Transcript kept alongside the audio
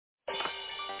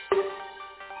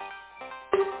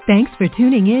Thanks for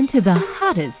tuning in to the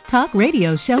hottest talk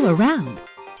radio show around,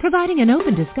 providing an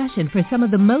open discussion for some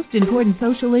of the most important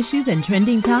social issues and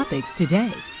trending topics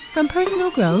today. From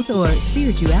personal growth or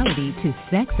spirituality to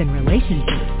sex and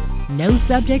relationships, no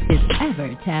subject is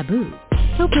ever taboo.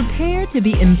 So prepare to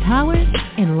be empowered,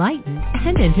 enlightened,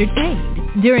 and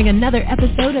entertained during another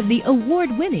episode of the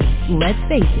award-winning Let's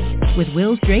Face It with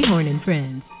Will Strayhorn and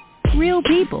Friends. Real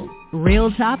people,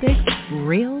 real topics,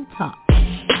 real talk.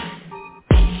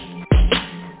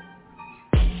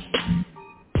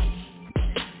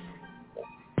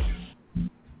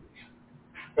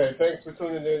 Hey, thanks for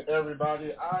tuning in,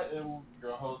 everybody. I am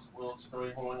your host, Will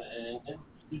Strayhorn, and in the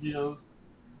studios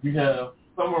we have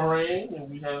Summer Rain and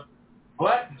we have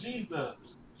Black Jesus,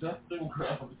 Justin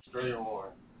Graham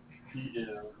Strayhorn. He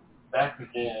is back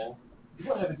again. We're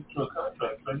going to have to get you a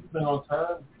contract, so you've been on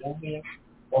time, you've been here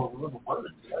on a little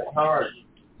word today. How are you?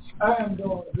 I am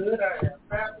doing good. I am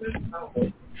fabulous. I'm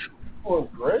doing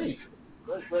great.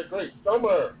 Great.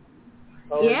 Summer,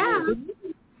 how are you?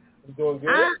 You doing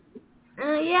good?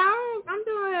 Yeah, I'm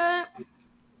doing good.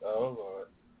 Oh, Lord.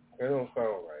 That don't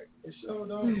sound right. It sure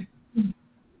don't.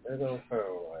 That don't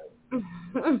sound right.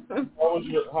 How was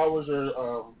your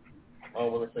I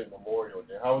don't want to say Memorial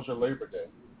Day. How was your Labor Day?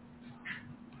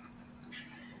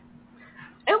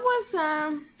 It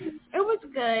was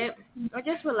good. I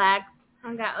just relaxed,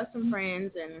 hung out with some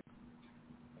friends, and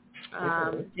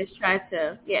just tried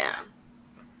to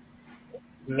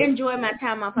enjoy my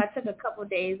time off. I took a couple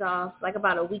days off, like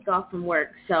about a week off from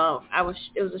work, so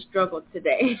it was a struggle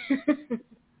today.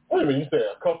 Wait a minute, you said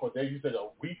a couple of days. You said a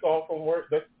week off from work.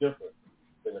 That's different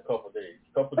than a couple of days.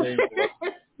 A couple of days.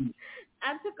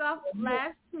 I took off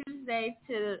last Tuesday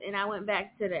and I went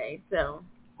back today. So.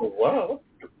 Oh, wow.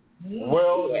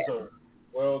 Well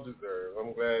deserved.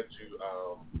 I'm glad you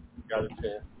got a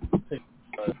chance to take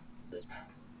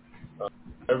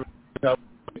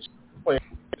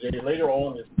later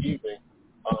on this evening,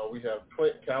 we have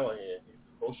Clint Callahan. He's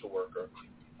a social worker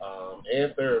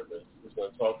and therapist who's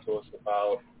going to talk to us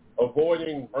about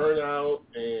avoiding burnout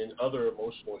and other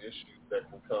emotional issues that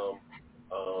can come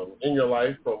in your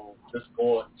life from just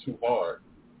going too hard.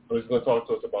 So he's going to talk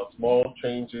to us about small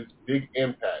changes, big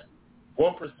impact.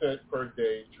 1% per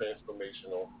day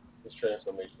transformational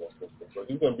system. So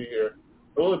he's going to be here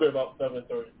a little bit about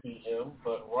 7:30 p.m.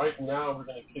 But right now we're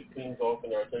going to kick things off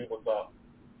in our tabletop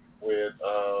with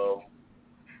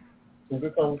some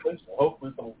good conversation.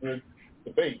 Hopefully some good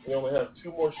debate. We only have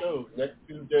 2 more shows next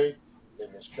Tuesday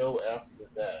and the show after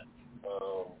that.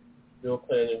 Still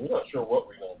planning. We're not sure what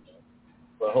we're going to do,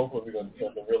 but hopefully we're going to do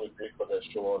something really big for that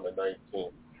show on the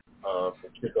 19th to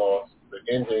kick off the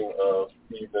ending of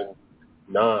season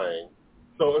 9.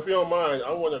 So if you don't mind,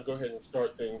 I want to go ahead and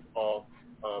start things off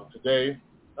today.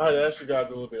 I had asked you guys a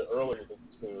little bit earlier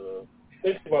to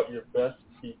think about your best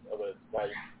piece of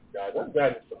advice, guys. I've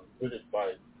gotten some good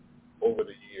advice over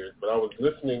the years, but I was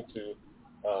listening to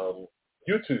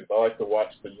YouTube. I like to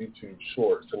watch the YouTube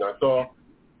shorts, and I saw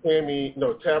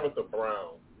Tabitha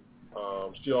Brown.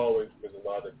 She always gives a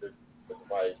lot of good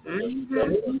advice.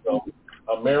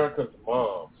 Mm-hmm. America's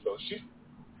Mom. So she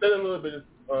said a little bit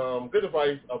of good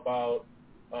advice about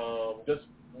just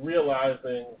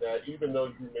realizing that even though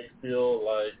you may feel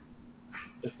like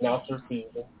it's not your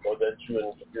season or that you're in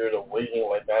the spirit of waiting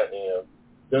like I am,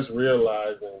 just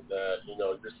realizing that,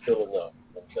 you're still enough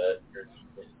and that you're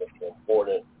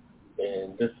important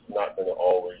and things are not going to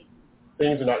always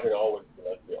be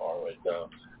like they are right now.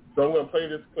 So I'm going to play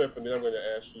this clip and then I'm going to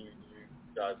ask you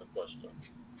guys a question.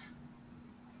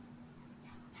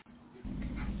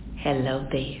 Hello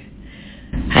there.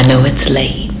 I know it's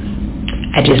late.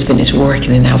 I just finished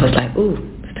working and I was like, ooh,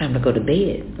 it's time to go to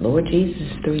bed. Lord Jesus,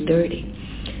 it's 3:30.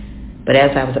 But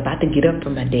as I was about to get up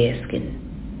from my desk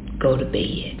and go to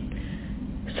bed,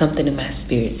 something in my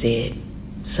spirit said,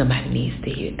 somebody needs to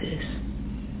hear this.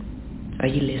 Are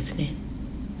you listening?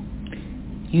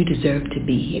 You deserve to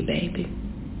be here, baby.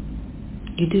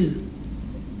 You do.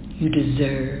 You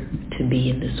deserve to be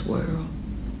in this world.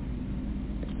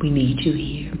 We need you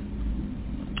here.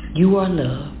 You are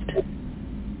loved.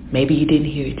 Maybe you didn't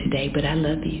hear it today, but I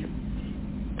love you.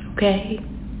 Okay?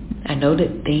 I know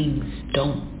that things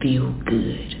don't feel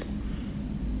good,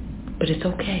 but it's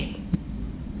okay.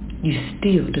 You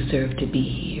still deserve to be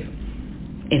here,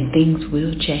 and things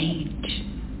will change.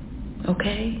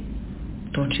 Okay?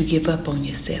 Don't you give up on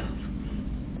yourself.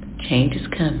 Change is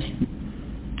coming,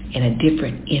 and a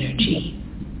different energy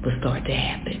will start to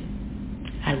happen.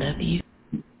 I love you.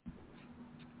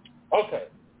 Okay,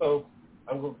 so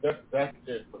that's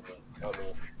it for me. I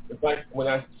mean, it's like when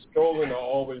I stroll in, I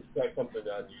always got something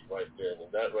that I need right there,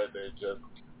 and that right there just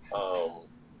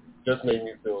just made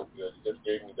me feel good. It just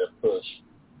gave me that push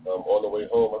on the way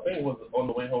home. I think it was on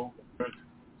the way home from church,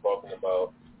 talking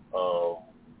about,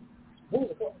 what was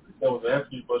the conversation? I was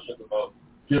asking you questions about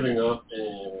giving up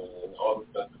and all the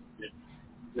stuff that's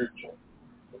spiritual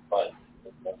advice.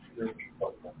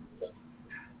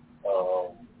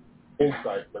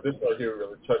 Insight, but this right here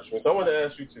really touched me. So I want to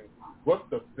ask you too, what's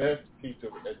the best piece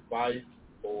of advice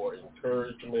or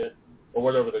encouragement or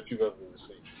whatever that you've ever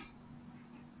received?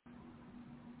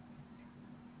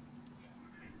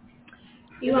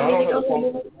 You want me to go?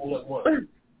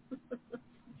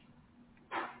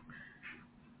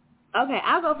 Okay,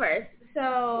 I'll go first.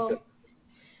 So,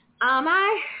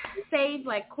 I save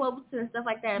like quotes and stuff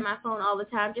like that in my phone all the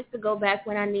time just to go back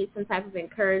when I need some type of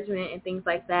encouragement and things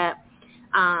like that.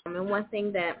 And one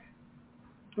thing that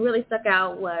really stuck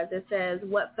out was it says,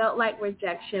 what felt like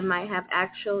rejection might have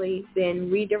actually been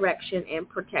redirection and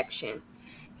protection.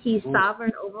 He's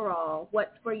sovereign over all.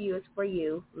 What's for you is for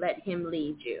you. Let him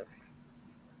lead you.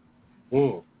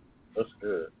 That's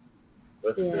good.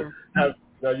 That's good.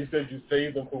 Now, you said you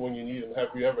saved them for when you need them.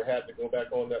 Have you ever had to go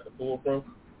back on that to pull from?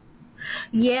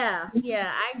 Yeah.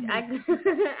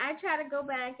 I try to go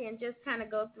back and just kind of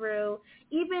go through,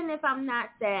 even if I'm not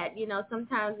sad. You know,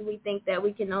 sometimes we think that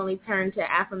we can only turn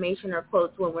to affirmation or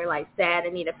quotes when we're like sad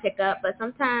and need a pickup. But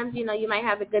sometimes, you know, you might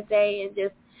have a good day and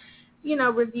just, you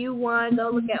know, review one, go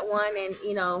look at one, and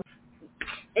you know,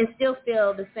 and still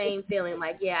feel the same feeling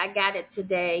like, yeah, I got it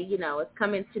today. You know, it's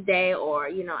coming today, or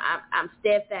you know, I'm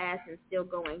steadfast and still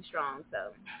going strong.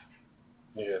 So.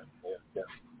 Yeah.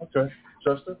 Okay,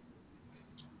 Justin.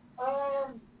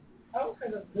 I would say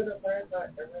the good advice I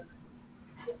ever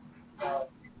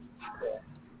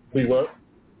Be what?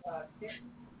 Yeah.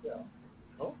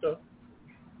 Okay.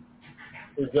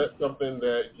 Is that something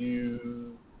that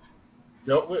you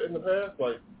dealt with in the past,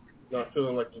 like not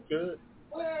feeling like you could?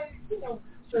 Well, you know,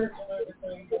 church and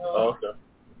everything, you know. Oh, okay.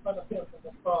 Trying to feel from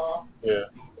afar. Yeah.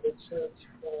 The church.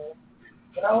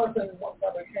 But I would say once I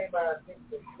became my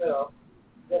addicted self,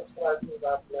 that's what I do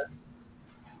about blessing.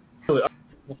 Really, I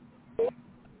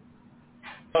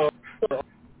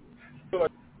feel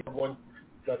like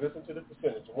now listen to the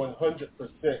percentage,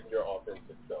 100% your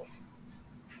authentic self.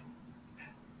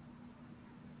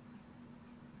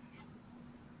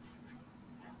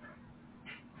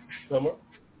 Summer?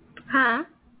 Huh?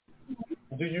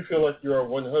 Do you feel like you're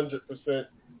 100%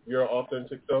 your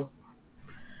authentic self?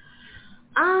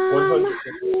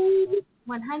 100%.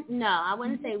 No, I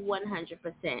wouldn't say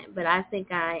 100%, but I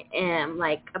think I am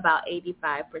like about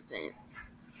 85%.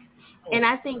 And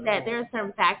I think that there are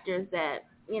some factors that,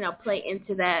 you know, play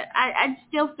into that. I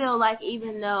still feel like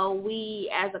even though we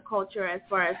as a culture, as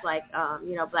far as like,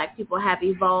 you know, black people have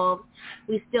evolved,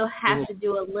 we still have to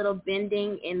do a little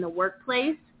bending in the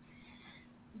workplace,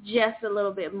 just a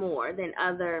little bit more than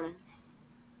other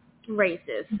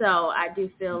races. So I do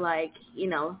feel like, you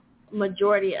know,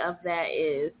 majority of that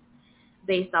is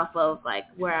based off of like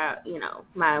where I, you know,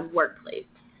 my workplace.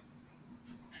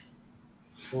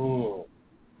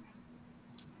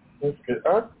 That's good.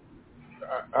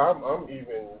 I'm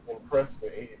even impressed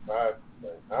with 85%.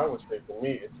 I would say for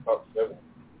me it's about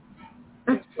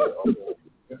 70%.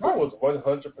 If I was 100%, I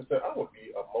would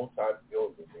be a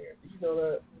multi-billionaire. Do you know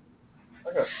that? I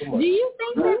got so much. Do you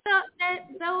think that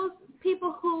those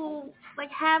people who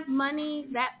like have money,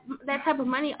 that type of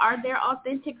money, are their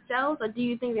authentic selves, or do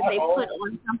you think that they put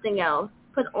on something else,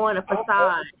 put on a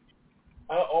facade?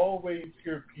 I always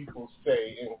hear people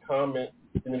say in comments,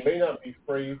 and it may not be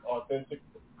phrased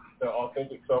their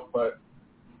authentic self, but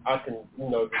I can, you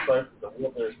know, decipher that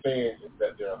what they're saying is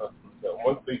that they're 100%.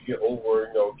 Once they get over,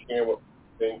 you know, camera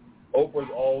thing, Oprah's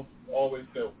always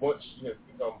said once she has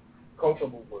become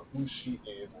comfortable with who she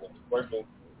is and expressing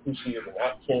who she is and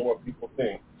not caring what people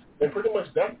think. And pretty much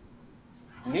that's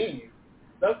me.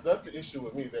 That's the issue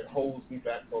with me that holds me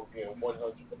back from being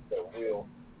 100% real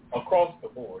across the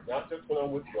board, not just when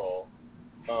I'm with y'all,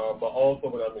 but also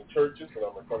when I'm in churches, when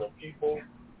I'm in front of people.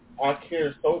 I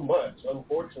care so much,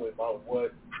 unfortunately, about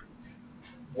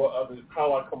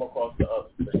how I come across to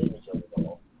others, the image of it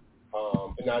all.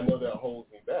 And I know that holds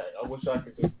me back. I wish I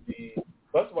could just be.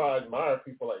 That's why I admire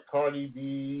people like Cardi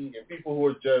B and people who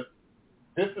are just,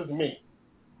 this is me.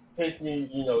 Take me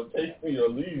or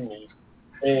leave me.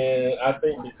 And I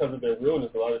think because of their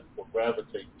realness, a lot of people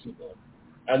gravitate to them.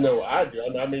 I know I do.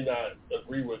 I may not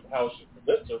agree with how she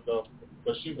presents herself,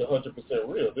 but she's 100%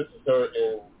 real. This is her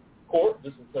in court.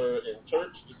 This is her in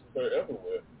church. This is her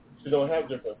everywhere. She don't have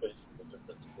different faces with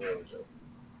different scenarios.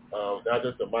 I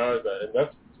just admire that, and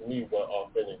that's to me what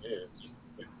authentic is.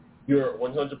 You're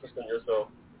 100% yourself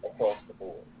across the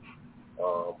board.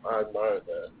 I admire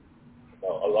that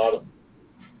about a lot of.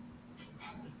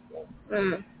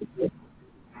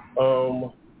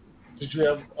 Did you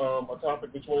have a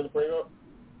topic that you wanted to bring up?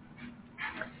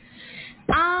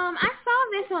 I saw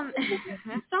this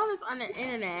on the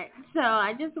internet, so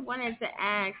I just wanted to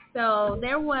ask. So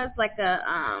there was like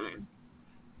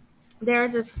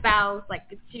there's a spouse,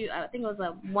 like I think it was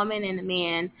a woman and a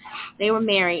man. They were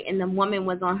married, and the woman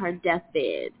was on her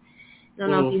deathbed. I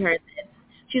don't know if you heard this.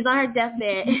 She was on her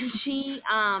deathbed, and she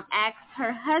asked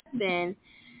her husband,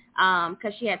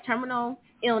 because she had terminal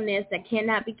illness that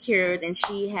cannot be cured, and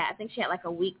I think she had like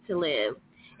a week to live.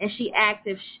 And she asked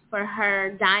for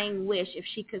her dying wish if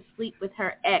she could sleep with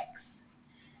her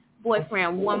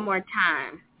ex-boyfriend one more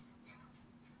time.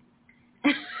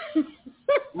 And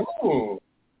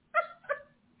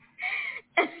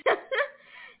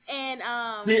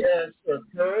she asked her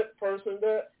current person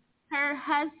that? Her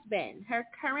husband, her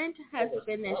current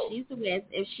husband that she's with,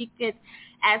 if she could,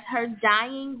 as her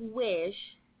dying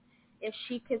wish, if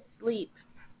she could sleep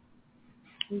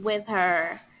with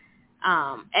her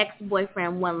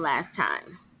ex-boyfriend one last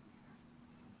time.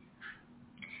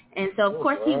 And so, of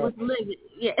course, he was livid.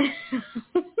 Yeah.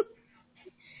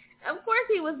 Of course,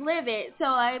 he was livid.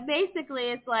 So, basically,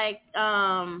 it's like,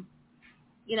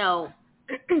 you know,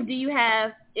 do you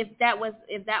have, if that was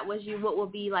you, what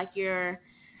would be like your,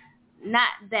 not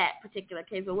that particular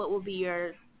case, but what would be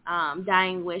your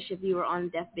dying wish if you were on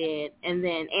deathbed? And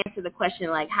then answer the question,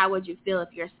 like, how would you feel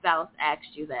if your spouse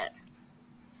asked you that?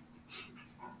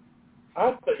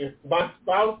 I think if my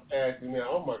spouse asked me,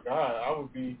 oh my God,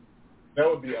 that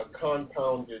would be a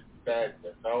compounded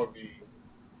sadness. I'll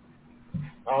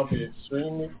be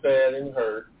extremely sad and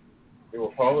hurt. It will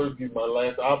probably be my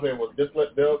last. I'll be able to just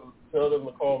tell them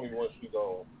to call me once she's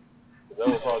gone. That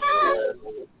will probably be the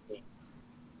last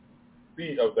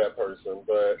feet of that person.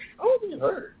 But I'll be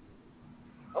hurt.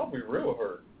 I'll be real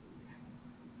hurt.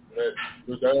 That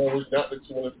not that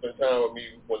you want to spend time with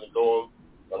me when you go on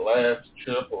a last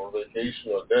trip or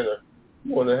vacation or dinner.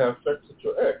 You want to have sex with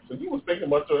your ex. So you was thinking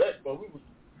about your ex, but we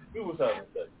was having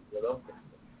sex. You know?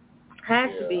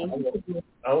 Has to be.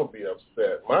 I would be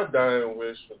upset. My dying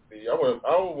wish would be I would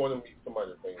want to meet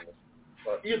somebody famous.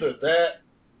 Either that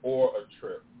or a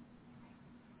trip.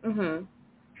 Mhm.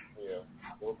 Yeah,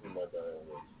 that would be my dying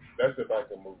wish. That's if I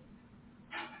can move.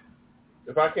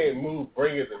 If I can't move,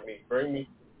 bring it to me.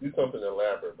 Do something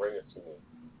elaborate. Bring it to me.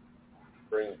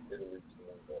 Bring it to me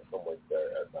or something like that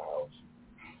at the house.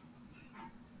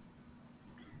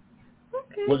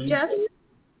 Okay. What do you think?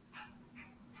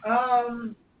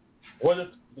 What if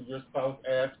your spouse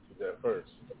asked you that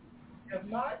first? If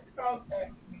my spouse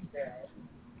asked me that,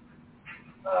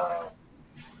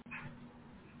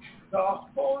 the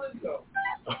Holy Ghost.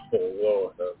 Oh,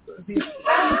 Lord, that's it.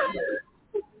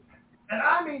 And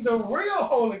I mean the real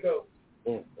Holy Ghost.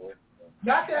 Mm-hmm.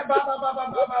 Not that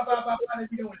that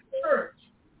you do in church.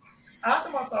 I'm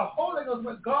talking about the Holy Ghost,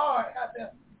 but God has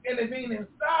to intervene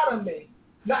inside of me,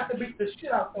 not to beat the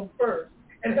shit out of them first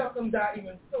and help them die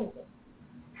even sooner.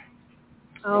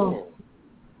 Oh.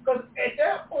 Because at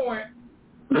that point,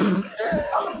 I'm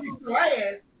going to be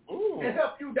glad and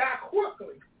help you die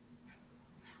quickly.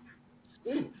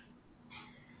 If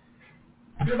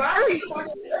I need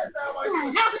somebody to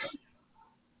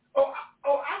I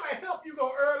might help you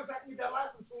go early so I can get that life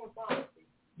insurance policy.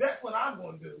 That's what I'm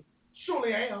going to do.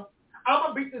 Surely I am. I'm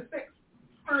going to beat the sick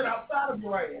spirit outside of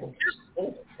your ass.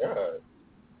 Oh, God.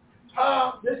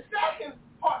 The second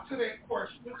part to that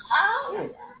question,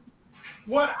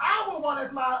 what I would want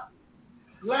as my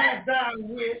last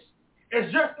dying wish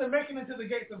is just to make it into the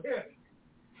gates of heaven.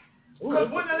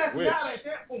 Because when I let down at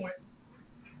that point,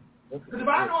 because if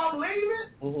I know I'm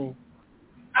leaving,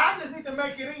 I just need to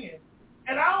make it in.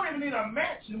 And I don't even need a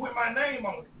mansion with my name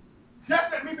on it.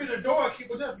 Just let me be the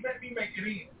doorkeeper. Just let me make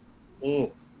it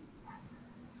in.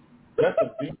 That's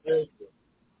a deep answer.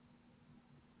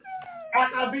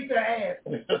 I beat their ass.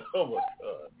 Oh, my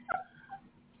God.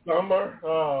 Summer?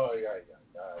 Oh, yeah.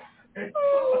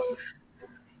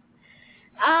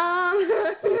 I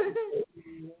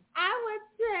would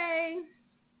say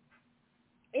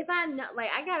if I know,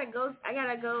 like, I gotta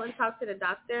go and talk to the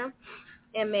doctor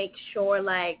and make sure,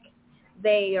 like,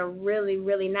 they are really,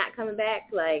 really not coming back.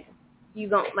 Like,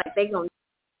 they gonna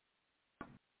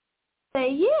say,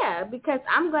 yeah, because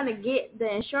I'm gonna get the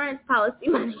insurance policy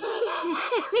money. I'm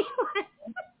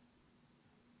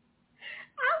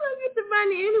gonna get the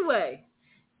money anyway.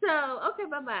 So, okay,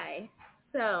 bye-bye.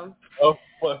 So. Oh,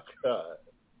 my God.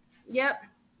 Yep.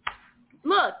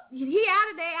 Look, he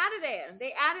out of there.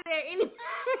 They out of there anyway.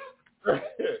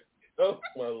 Oh,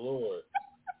 my Lord.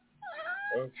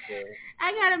 Okay.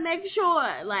 I gotta make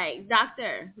sure, like,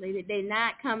 doctor, they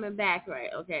not coming back, right?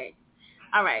 Okay.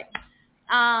 All right.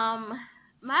 My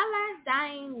last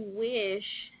dying wish,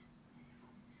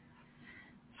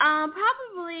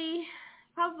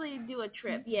 probably do a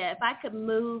trip. Yeah, if I could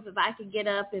move, if I could get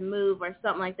up and move or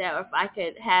something like that, or if I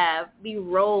could be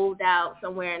rolled out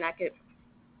somewhere and I could,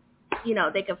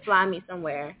 they could fly me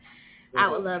somewhere. I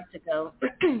would love to go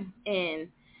and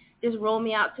just roll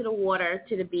me out to the water,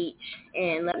 to the beach,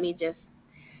 and let me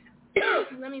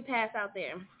pass out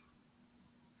there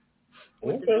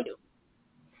with the view.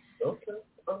 Okay.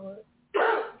 All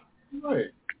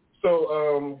right.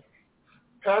 So,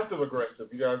 passive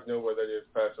aggressive. You guys know what that is?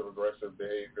 Passive aggressive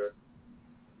behavior.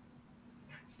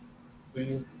 Do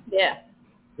you? Yeah.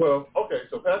 Well, okay.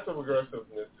 So passive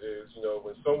aggressiveness is,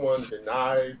 when someone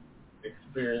denies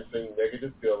experiencing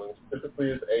negative feelings, typically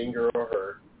it's anger or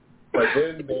hurt, but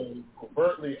then they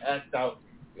covertly act out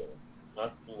these feelings. My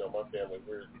family,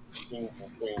 we're kings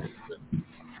and queens.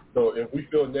 So if we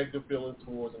feel negative feelings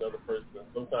towards another person,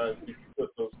 sometimes we can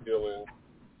put those feelings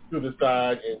to the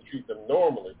side and treat them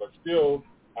normally, but still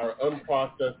our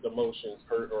unprocessed emotions,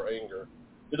 hurt or anger,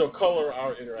 it'll color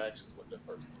our interactions with that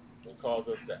person and cause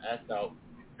us to act out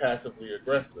passively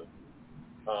aggressive.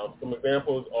 Some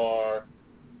examples are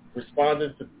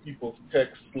responding to people's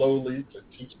texts slowly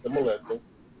to teach them a lesson,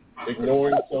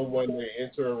 ignoring someone when they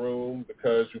enter a room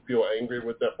because you feel angry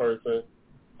with that person,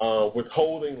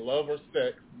 withholding love or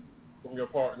sex from your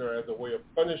partner as a way of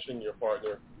punishing your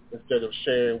partner instead of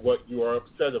sharing what you are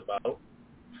upset about,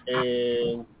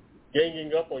 and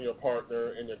ganging up on your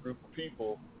partner in a group of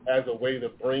people as a way to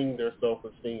bring their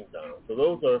self-esteem down. So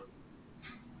those are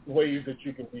ways that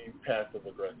you can be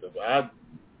passive-aggressive.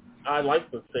 I like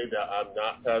to say that I'm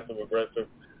not passive-aggressive,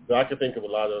 but I can think of a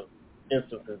lot of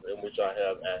instances in which I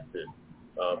have acted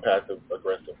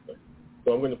passive-aggressively.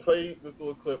 So I'm going to play this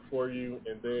little clip for you,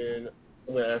 and then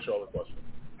I'm going to ask you all the questions.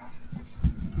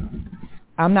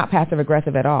 I'm not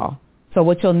passive-aggressive at all. So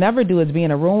what you'll never do is be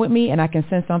in a room with me and I can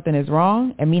sense something is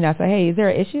wrong and me not say, hey, is there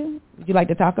an issue? Would you like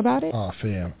to talk about it? Oh,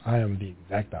 fam, I am the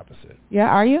exact opposite. Yeah,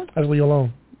 are you? I just leave you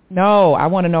alone. No, I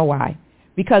want to know why.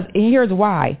 Because here's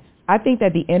why. I think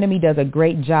that the enemy does a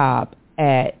great job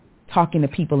at talking to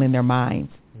people in their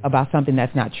minds about something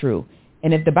that's not true.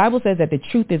 And if the Bible says that the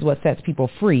truth is what sets people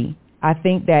free, I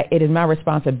think that it is my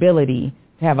responsibility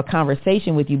to have a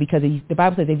conversation with you, because the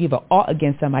Bible says if you have an ought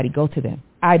against somebody, go to them.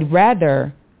 I'd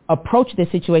rather approach this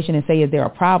situation and say, is there a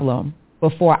problem,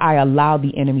 before I allow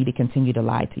the enemy to continue to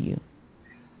lie to you.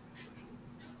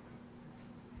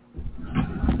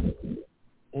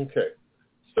 Okay.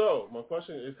 So my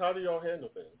question is, how do y'all handle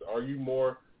things? Are you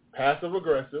more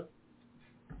passive-aggressive,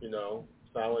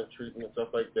 silent treatment and stuff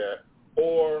like that,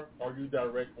 or are you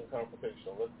direct and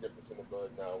confrontational? Let's get this in the bud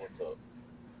now. What's up?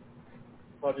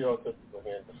 How do y'all typically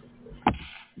handle situations?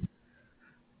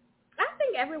 I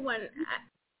think everyone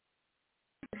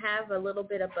have a little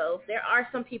bit of both. There are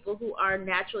some people who are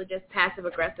naturally just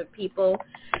passive-aggressive people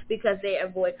because they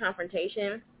avoid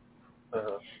confrontation.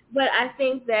 Uh-huh. But I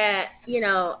think that,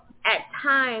 at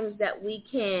times that we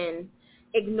can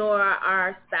ignore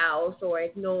our spouse or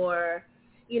ignore,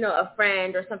 a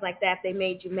friend or something like that if they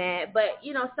made you mad. But,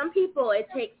 some people, it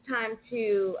takes time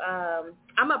to,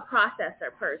 I'm a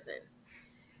processor person.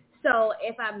 So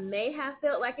if I may have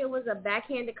felt like it was a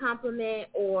backhanded compliment,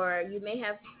 or you may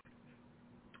have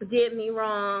did me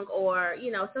wrong, or,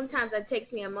 sometimes it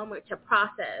takes me a moment to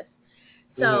process.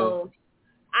 So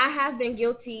I have been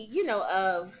guilty,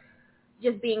 of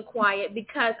just being quiet,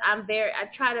 because I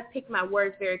try to pick my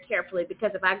words very carefully,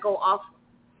 because if I go off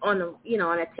on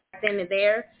on a then and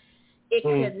there, it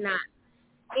could not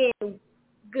end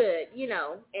good,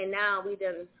 and now we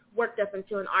done worked up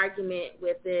into an argument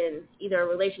within either a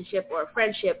relationship or a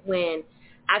friendship, when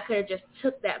I could have just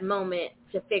took that moment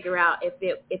to figure out if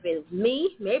it was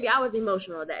me. Maybe I was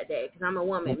emotional that day because I'm a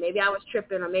woman. Maybe I was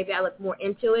tripping, or maybe I looked more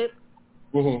into it.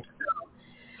 So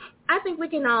I think we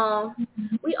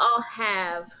all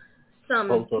have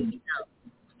some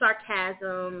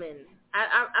sarcasm, and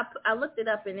I looked it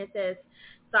up, and it says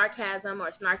sarcasm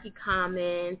or snarky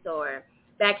comments or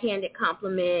backhanded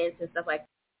compliments and stuff like that.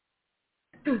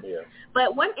 Yeah.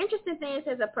 But one interesting thing, it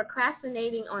says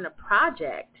procrastinating on a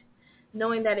project,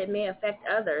 knowing that it may affect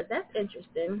others. That's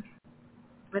interesting.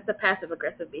 That's a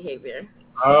passive-aggressive behavior.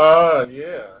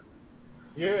 Yeah.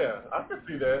 Yeah, I can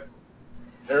see that.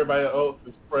 Everybody else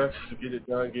is pressed to get it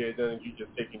done, and you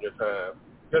just taking your time.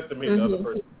 Just to make the other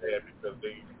person mad because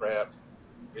they perhaps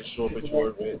it's short but your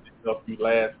event didn't help you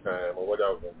last time or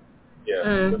whatever.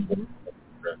 Yeah.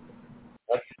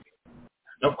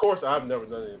 Of course, I've never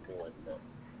done anything like that.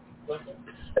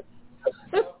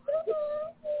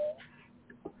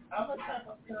 I'm a type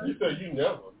of person. You said you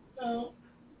never. No.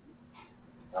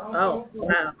 Oh,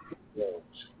 wow. No.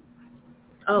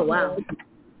 Oh, wow.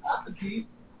 I could keep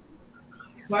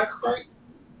my crate.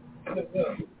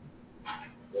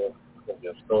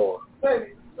 Yeah, store.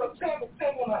 Baby, so tell me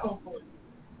what I hope for.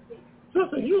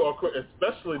 Listen, you are quick,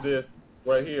 especially this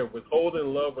right here,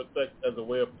 withholding love or sex as a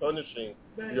way of punishing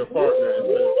your partner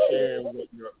instead of sharing with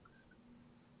your.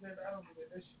 Baby, I don't do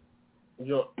that shit.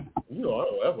 You know, I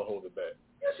don't ever hold it back.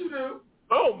 Yes, you do.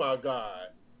 Oh my God.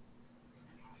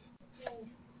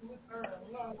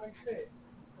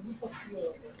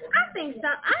 I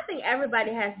think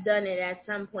everybody has done it at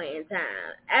some point in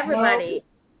time. Everybody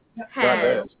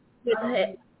has.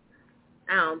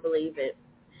 I don't believe it.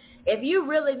 If you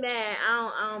really mad,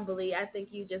 I don't believe. I think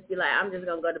you just be like, I'm just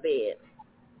gonna go to bed.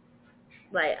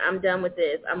 Like, I'm done with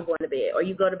this. I'm going to bed. Or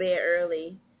you go to bed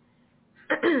early.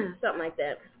 Something like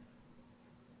that.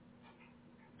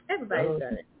 Everybody's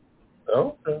done it.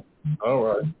 Okay. All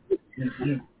right.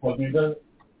 Have you done it?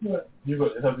 What?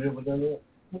 Have you ever done it?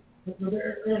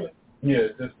 Yeah,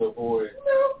 just avoid.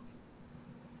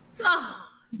 Oh.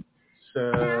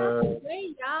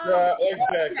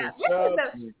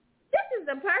 Exactly. This is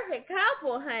the perfect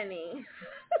couple, honey.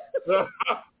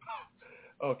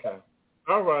 Okay.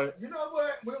 All right. You know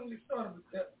what? When we started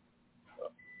with that.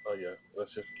 Oh yeah.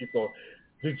 Let's just keep going.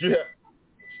 Did you have?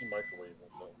 She microwaving.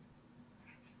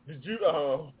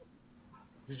 So.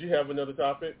 Did you have another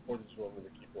topic, or did you want me to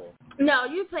keep going? No,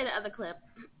 you play the other clip.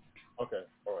 Okay.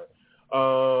 All right.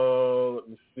 Let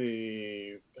me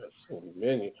see. That's so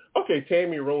many. Okay,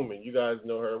 Tammy Roman. You guys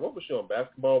know her. What was she on?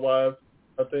 Basketball Wives,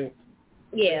 I think.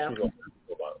 Yeah. She was on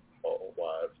Basketball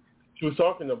Wives. She was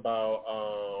talking about,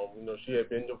 she had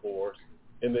been divorced,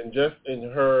 and then just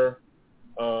in her,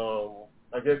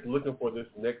 I guess, looking for this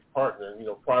next partner,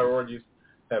 priorities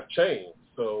have changed.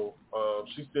 So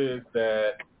she says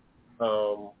that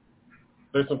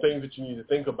there's some things that you need to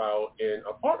think about in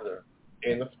a partner,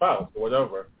 in a spouse, or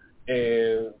whatever,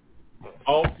 and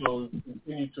also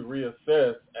continue to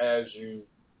reassess as you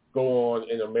go on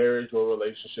in a marriage or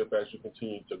relationship, as you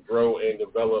continue to grow and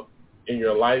develop in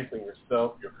your life and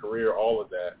yourself, your career, all of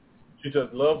that. She says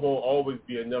love won't always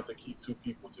be enough to keep two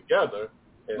people together,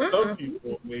 and some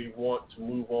people may want to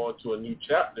move on to a new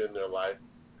chapter in their life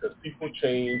because people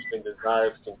change and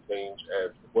desires can change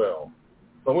as well.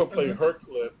 So I'm going to play her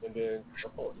clip, and then I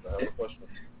have a question.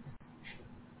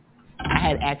 I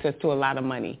had access to a lot of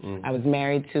money. I was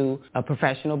married to a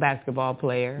professional basketball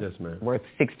player. Yes, ma'am. Worth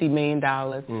 $60 million.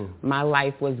 My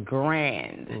life was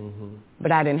grand,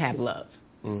 but I didn't have love.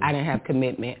 I didn't have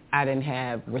commitment. I didn't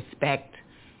have respect,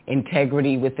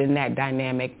 integrity within that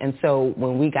dynamic. And so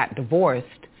when we got divorced,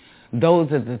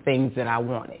 those are the things that I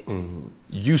wanted.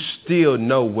 You still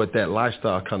know what that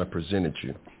lifestyle kind of presented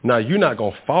you. Now, you're not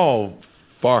going to fall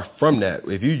far from that.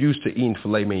 If you're used to eating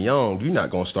filet mignon, you're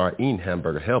not going to start eating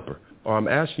hamburger helper. Or I'm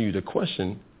asking you the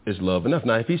question, is love enough?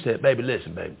 Now, if he said, baby,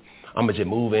 listen, baby, I'm going to just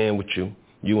move in with you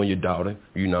and your daughter,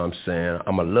 you know what I'm saying?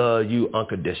 I'm going to love you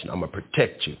unconditional. I'm going to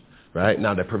protect you, right?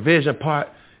 Now, the provision part,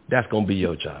 that's going to be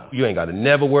your job. You ain't got to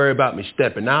never worry about me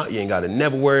stepping out. You ain't got to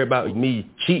never worry about me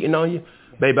cheating on you.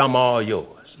 Baby, I'm all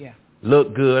yours. Yeah.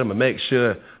 Look good. I'm going to make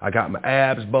sure I got my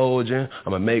abs bulging.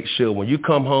 I'm going to make sure when you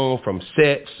come home from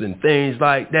sex and things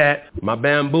like that, my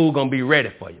bamboo going to be ready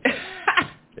for you.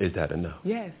 Is that enough?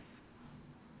 Yes.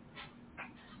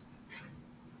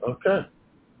 Okay.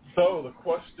 So the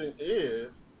question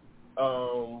is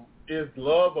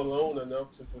love alone enough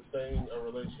to sustain a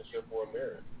relationship or a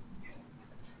marriage?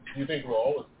 Do you think we're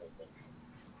always going to?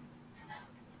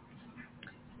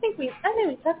 I think we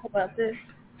talked about this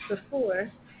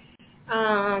before.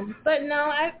 But no,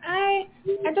 I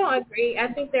don't agree.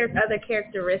 I think there's other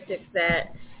characteristics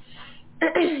that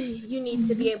you need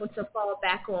to be able to fall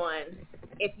back on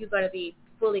if you're going to be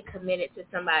fully committed to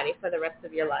somebody for the rest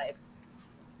of your life.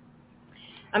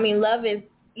 I mean, love is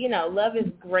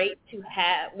great to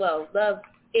have. Well, love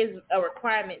is a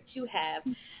requirement to have,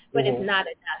 but it's not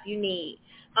enough. You need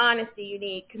honesty, you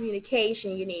need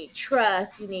communication, you need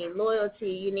trust, you need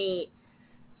loyalty, you need,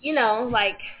 you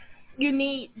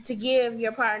need to give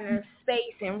your partner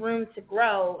space and room to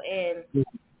grow, and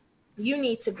you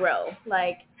need to grow.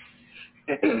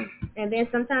 And then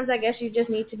sometimes I guess you just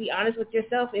need to be honest with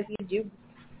yourself if you do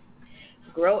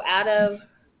grow out of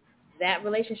that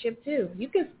relationship too. You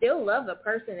can still love a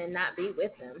person and not be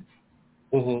with them.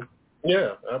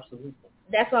 Yeah, absolutely.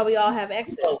 That's why we all have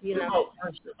exes,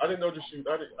 Friendship. I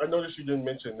noticed you didn't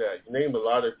mention that. You named a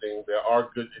lot of things that are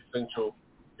good essential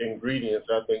ingredients,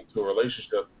 I think, to a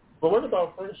relationship. But what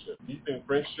about friendship? Do you think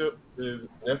friendship is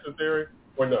necessary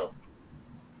or no?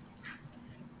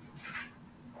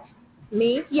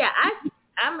 Me? Yeah,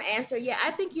 I'm an answer. Yeah,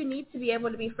 I think you need to be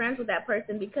able to be friends with that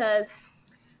person because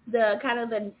the kind of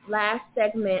the last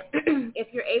segment, if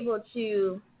you're able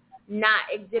to not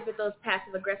exhibit those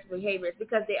passive aggressive behaviors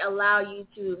because they allow you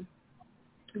to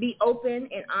be open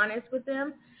and honest with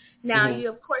them. Now, you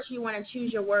of course you want to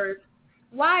choose your words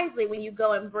wisely when you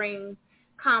go and bring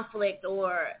conflict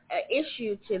or an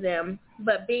issue to them,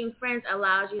 but being friends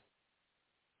allows you.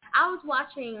 I was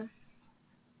watching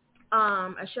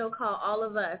a show called All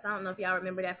of Us. I don't know if y'all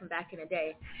remember that from back in the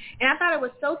day. And I thought it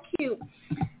was so cute.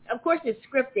 Of course it's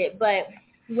scripted, but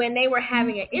when they were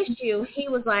having an issue, he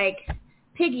was like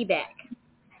piggyback.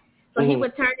 So he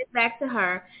would turn his back to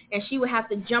her, and she would have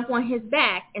to jump on his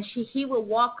back, and he would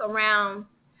walk around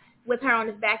with her on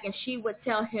his back, and she would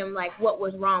tell him, like, what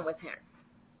was wrong with him.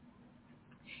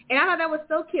 And I thought that was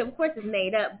so cute. Of course, it's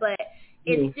made up, but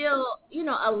it still, you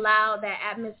know, allowed that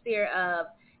atmosphere of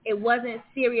it wasn't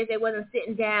serious. They wasn't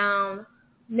sitting down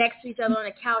next to each other on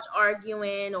the couch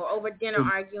arguing or over dinner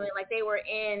arguing. Like, they were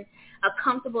in a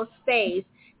comfortable space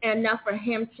enough for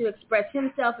him to express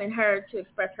himself and her to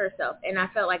express herself. And I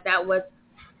felt like that was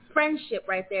friendship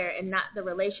right there and not the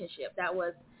relationship. That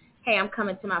was, hey, I'm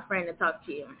coming to my friend to talk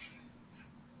to you.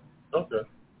 Okay.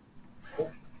 I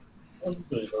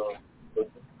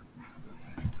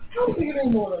don't think it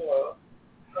ain't more than love.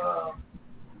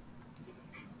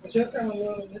 But just kind of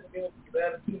love and just being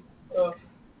attitude. So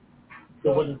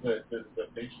what is that? The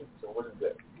patience? So what is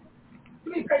that?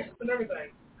 You need patience and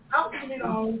everything. I don't think you need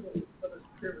all the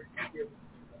spirit.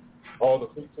 All the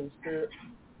fruits of the spirit?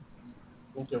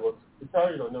 Okay, well, you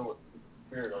probably don't know what the fruits of the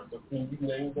spirit are. So can you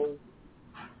name those?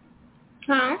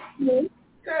 Huh? Yeah.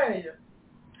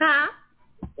 Huh?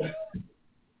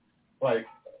 Like,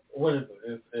 what is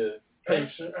it? It's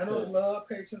patience. I know love,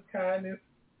 patience, kindness,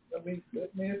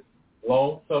 goodness.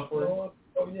 Long suffering. Long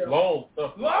suffering. Long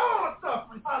suffering.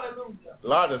 Hallelujah. A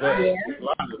lot of that. Yeah. A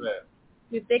lot of that.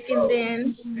 You're thick and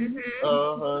thin.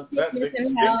 That's thick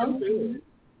and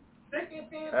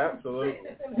thin. Absolutely.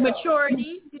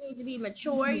 Maturity. You need to be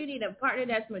mature. You need a partner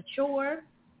that's mature.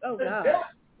 Oh, God.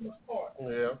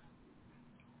 Yeah.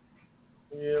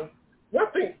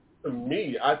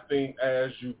 I think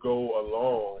as you go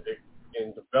along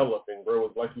and develop and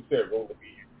grow, like you said, grow to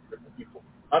be different people,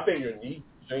 I think your needs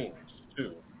change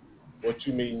too. What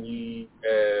you may need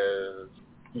as,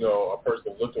 you know, a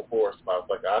person looking for a spouse.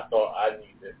 Like I thought I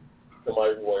needed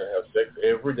somebody who wanted to have sex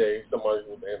every day, somebody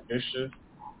who was ambitious,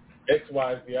 X,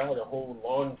 Y, Z. I had a whole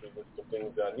laundry list of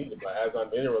things that I needed. But as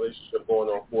I'm in a relationship going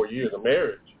on 4 years of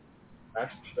marriage,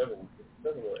 actually seven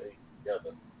or eight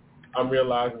together, I'm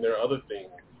realizing there are other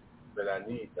things that I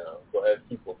need now. So as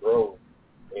people grow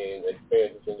and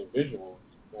expand as individuals,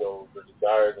 you know, the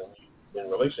desires and needs in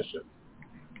relationships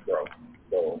grow.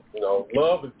 So, you know,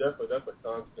 love is definitely, that's a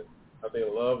constant. I think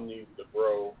love needs to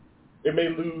grow. It may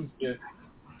lose its,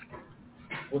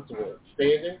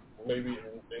 standing, maybe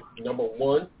it's number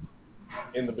one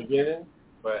in the beginning,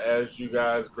 but as you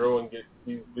guys grow and get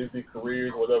these busy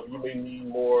careers, whatever, you may need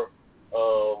more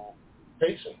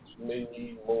patience. You may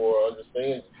need more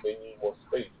understanding. You may need more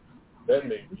space. That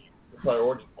may be, the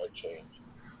priorities might change.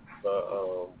 But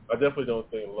I definitely don't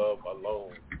think love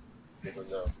alone is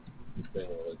enough.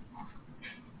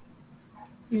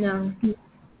 No.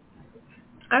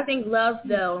 I think love,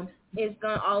 though, is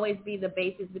going to always be the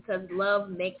basis because love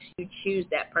makes you choose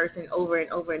that person over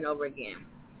and over and over again.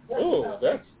 Oh,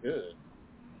 that's good.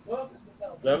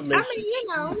 That makes she.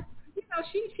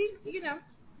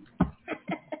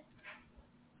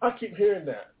 I keep hearing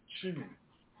that. Choose.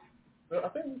 I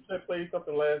think we said played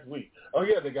something last week. Oh,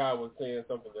 yeah, the guy was saying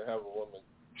something to have a woman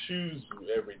choose you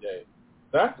every day.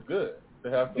 That's good. To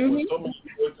have to with so many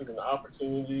choices and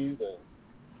opportunities and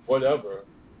whatever.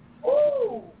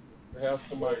 Oh, to have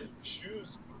somebody choose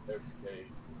you every day.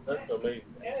 That's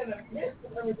amazing. And in the midst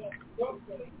of everything,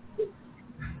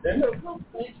 and the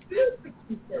they still pick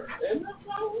you first. And that's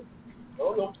how I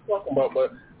don't know what you're talking about, but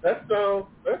that sounds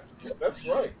that's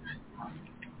right.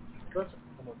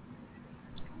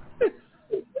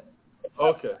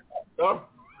 Okay.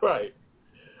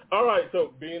 All right.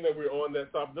 So being that we're on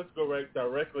that topic, let's go right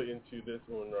directly into this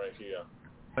one right here.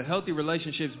 But healthy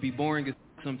relationships be boring as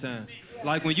sometimes.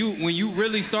 Like when you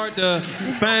really start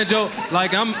to find your,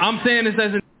 like I'm saying this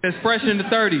as fresh in the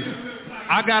 30s.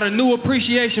 I got a new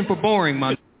appreciation for boring,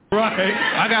 my. Right.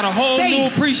 I got a whole new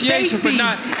appreciation for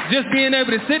not just being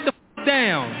able to sit the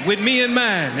down with me and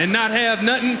mine and not have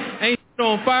nothing, ain't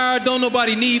on fire, don't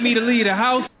nobody need me to leave the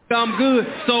house, I'm good.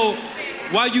 So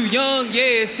while you young, yeah,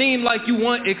 it seems like you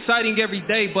want exciting every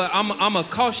day, but I'm a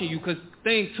caution you because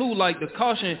thing too, like the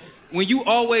caution, when you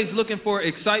always looking for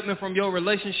excitement from your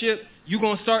relationship, you're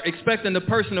going to start expecting the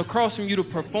person across from you to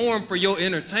perform for your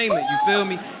entertainment, you feel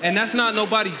me? And that's not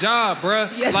nobody's job, bruh.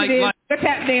 Yes, it is. The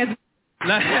tap dance.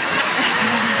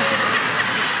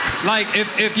 Like,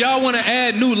 if y'all want to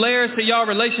add new layers to y'all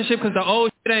relationship because the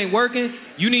old shit ain't working,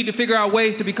 you need to figure out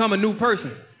ways to become a new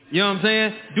person. You know what I'm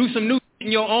saying? Do some new shit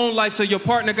in your own life so your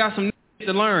partner got some new shit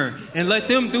to learn. And let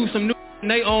them do some new shit in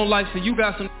their own life so you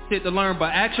got some shit to learn.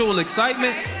 But actual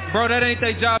excitement, bro, that ain't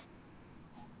their job.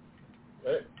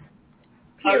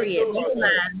 Period. That's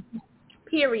mine.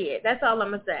 Period. That's all I'm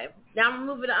going to say. Now I'm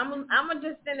moving on. I'm going to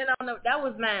just send it on. That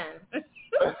was mine.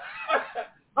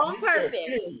 On purpose.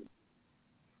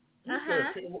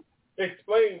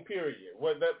 Explain period.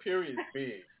 What that period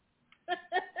means.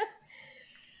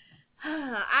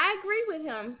 I agree with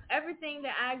him. Everything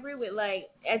that I agree with, like,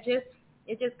 it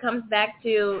just comes back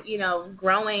to, you know,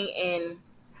 growing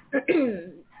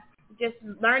and just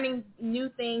learning new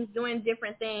things, doing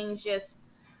different things, just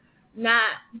not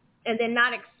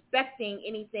expecting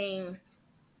anything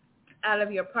out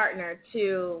of your partner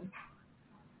to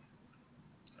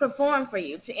perform for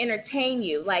you, to entertain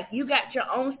you. Like, you got your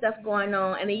own stuff going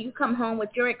on, and then you come home with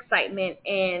your excitement,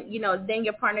 and, you know, then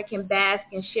your partner can bask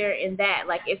and share in that.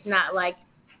 Like, it's not like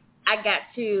I got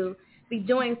to be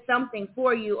doing something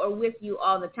for you or with you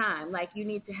all the time. Like, you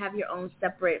need to have your own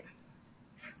separate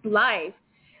life,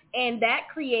 and that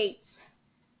creates,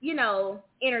 you know,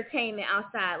 entertainment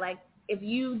outside. Like, if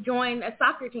you join a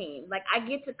soccer team, like, I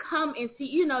get to come and see,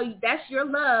 you know, that's your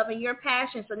love and your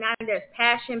passion. So now there's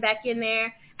passion back in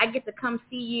there. I get to come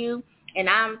see you, and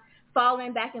I'm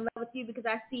falling back in love with you because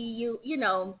I see you, you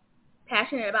know,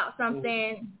 passionate about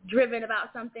something, driven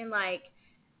about something, like,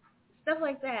 stuff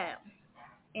like that.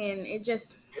 And it just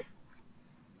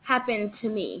happened to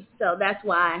me. So that's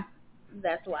why,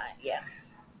 yeah.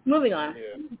 Moving on.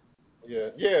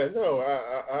 No,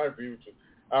 I agree with you.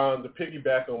 To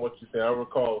piggyback on what you said, I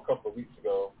recall a couple of weeks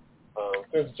ago,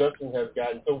 since Justin has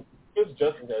gotten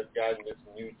this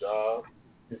new job,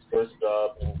 his first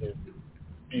job in his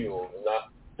field, and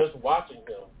not just watching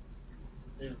him,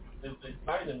 it's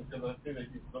exciting because I see that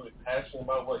he's really passionate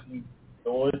about what he's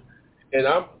doing. And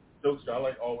I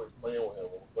like always playing with him.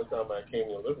 One time I came in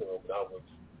the living room and I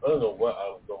don't know what I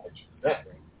was doing with you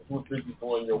exactly. You were busy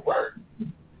doing your work.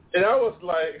 And I was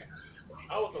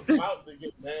about to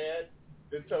get mad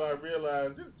until I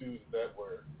realized this dude's at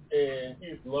work and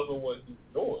he's loving what he's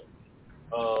doing.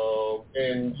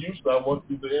 And usually I want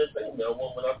people to entertain me.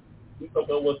 When I do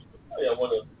something I want to play, I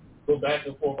want to go back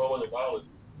and forth. I want to acknowledge it.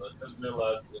 But I just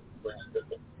realized that it's bringing a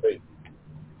different space.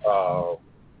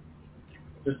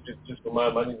 Just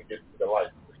remind me I need to get to the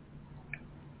light.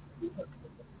 You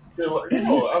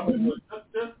know, I mean, I do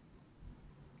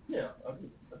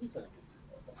think it's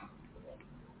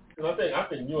because I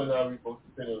think you and I are supposed to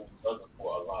depend on each other for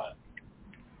a lot.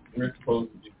 We're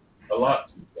supposed to be a lot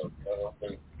to each other. I don't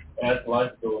think as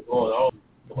life goes on, all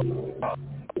I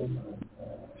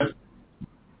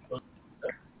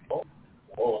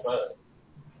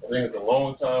think it's a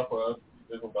long time for us to be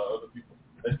thinking about other people's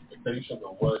expectations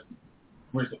of what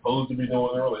we're supposed to be doing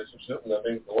in a relationship, and I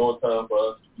think it's a long time for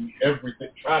us to do everything,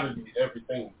 try to do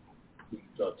everything to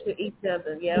each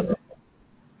other. Yeah. So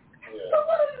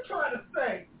what are you trying to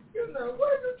say? You know,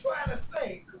 what are you trying to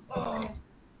say? I'm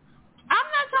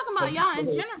not talking about y'all in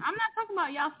general. I'm not talking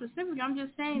about y'all specifically. I'm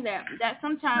just saying that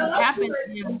sometimes happens.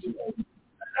 Not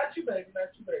you, baby.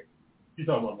 You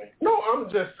talking about me? No, I'm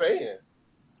just saying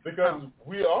because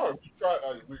we're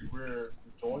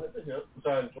joined at the hip, which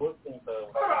I enjoy spending time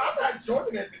with. I'm not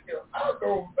joining at the hip. I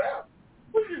go out.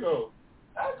 Where you go?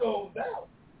 I goes out.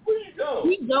 Where you go?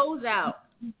 He goes out.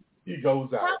 He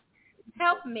goes out.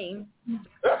 Help me.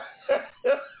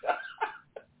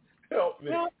 Help me.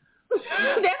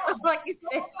 That's what you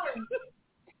said.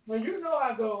 Well, you know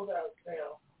I goes out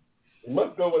now. You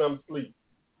must go when I'm asleep.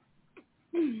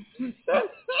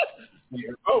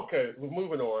 Okay, we're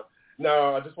moving on.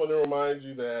 Now, I just want to remind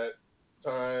you that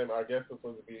time, our guest is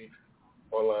supposed to be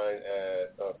online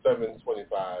at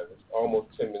 7:25. It's almost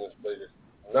 10 minutes later.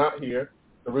 Not here.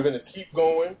 So we're going to keep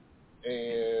going,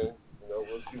 and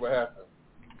we'll see what happens.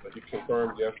 But he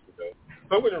confirmed yesterday.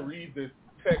 So I'm going to read this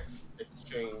text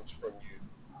exchange from you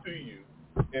to you,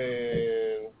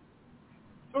 and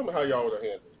tell me how y'all would have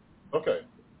handled it. Okay.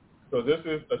 So this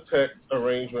is a text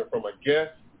arrangement from a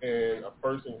guest and a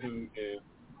person who is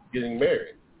getting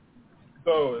married.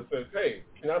 So it says, hey,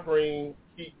 can I bring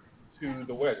Keith to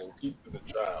the wedding, Keith to the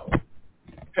child?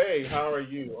 Hey, how are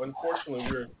you? Unfortunately,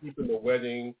 we're keeping the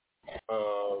wedding.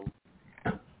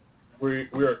 We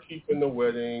are keeping the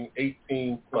wedding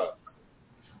 18 plus.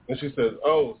 And she says,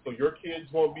 oh, so your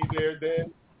kids won't be there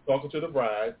then? Talking to the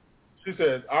bride. She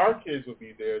says, our kids will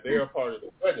be there. They are part of the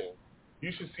wedding.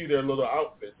 You should see their little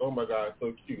outfits. Oh, my God,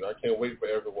 so cute. I can't wait for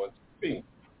everyone to see.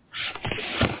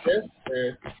 Yes,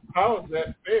 said, how is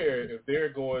that fair if they're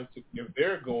going,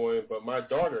 but my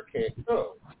daughter can't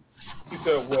come? She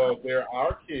said, well, they're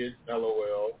our kids,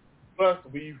 LOL. Plus,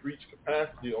 we've reached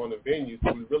capacity on the venue,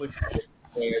 so we really can't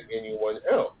stand anyone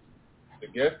else. The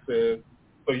guest says,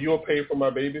 so you'll pay for my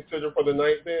babysitter for the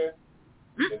night then?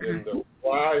 And then the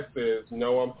bride says,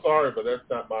 no, I'm sorry, but that's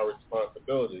not my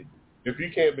responsibility. If you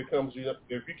can't come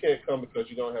because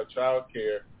you don't have child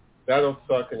care, that'll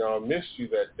suck and I'll miss you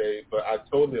that day, but I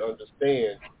totally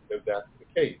understand if that's the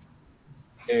case.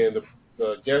 And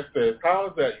the guest says, how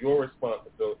is that your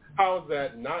responsibility? How is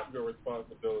that not your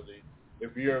responsibility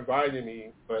if you're inviting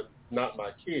me but not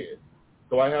my kid?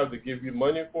 So I have to give you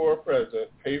money for a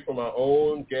present, pay for my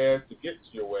own gas to get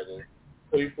to your wedding,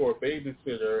 pay for a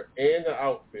babysitter and an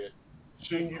outfit.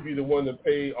 Shouldn't you be the one to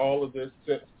pay all of this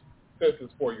since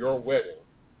it's for your wedding?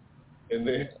 And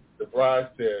then the bride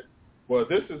said, well,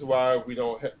 this is why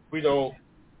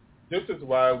this is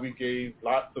why we gave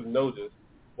lots of notice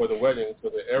for the wedding so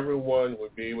that everyone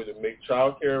would be able to make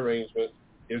child care arrangements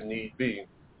if need be.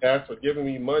 As for giving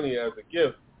me money as a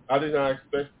gift, I did not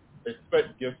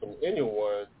expect gifts from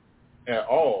anyone at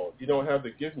all. You don't have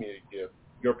to give me a gift.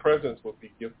 Your presence would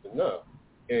be gift enough.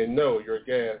 And no, your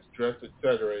gas, dress,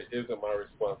 etc. isn't my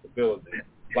responsibility.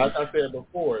 Like I said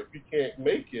before, if you can't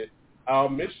make it, I'll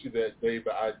miss you that day,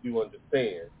 but I do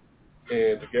understand.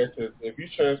 And the guest says, if you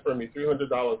transfer me $300,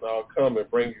 I'll come and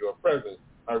bring you a present.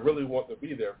 I really want to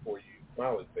be there for you,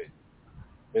 smiley face.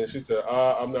 And she said,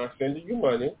 I'm not sending you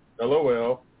money,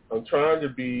 LOL. I'm trying to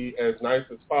be as nice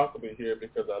as possible here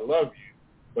because I love you,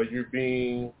 but you're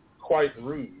being quite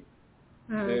rude.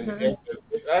 Mm-hmm. And the guest says,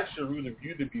 it's actually rude of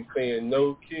you to be saying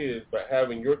no kids, but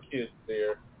having your kids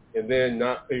there and then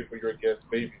not pay for your guest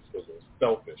babysitters.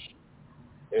 Selfish.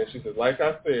 And she said, like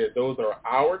I said, those are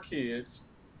our kids,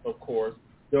 of course.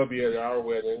 They'll be at our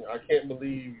wedding. I can't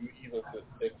believe you even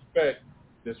expect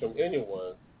this from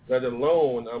anyone, let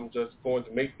alone I'm just going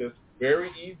to make this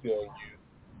very easy on you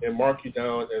and mark you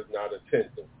down as not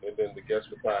attending. And then the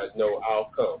guest replied, no, I'll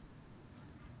come.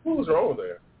 What was wrong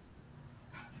there?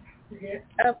 The guest.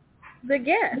 The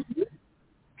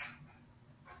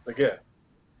guest?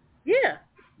 Yeah.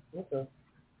 Okay.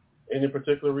 Any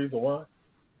particular reason why?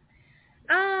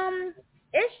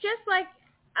 It's just like,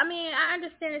 I mean, I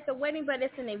understand it's a wedding, but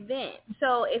it's an event.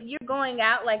 So if you're going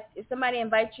out, like if somebody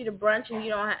invites you to brunch and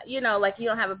you don't have, you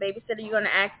don't have a babysitter, you're going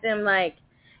to ask them like,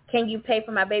 can you pay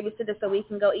for my babysitter so we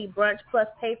can go eat brunch plus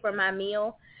pay for my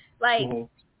meal? Like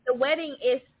the wedding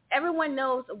is, everyone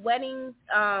knows weddings,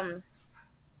 what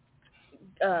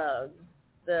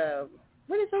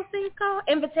is those things called?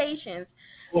 Invitations.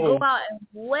 Go out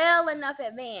well enough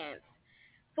advance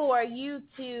for you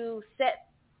to set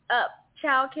up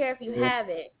child care if you have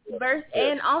it.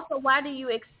 And also, why do you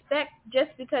expect, just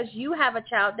because you have a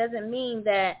child doesn't mean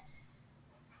that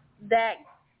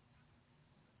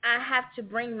I have to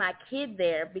bring my kid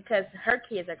there because her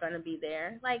kids are going to be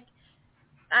there. Like,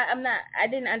 I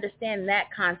didn't understand that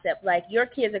concept. Like, your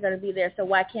kids are going to be there, so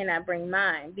why can't I bring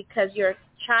mine? Because your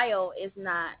child is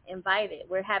not invited.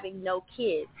 We're having no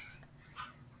kids.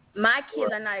 My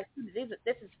kids are not excluded.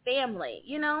 This is family,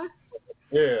 you know?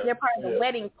 Yeah. They're part of the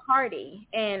wedding party.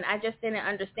 And I just didn't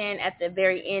understand at the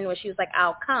very end when she was like,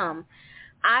 I'll come.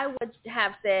 I would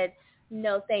have said,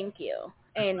 no, thank you.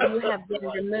 And you have been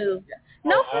removed.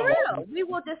 No, for real. We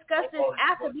will discuss this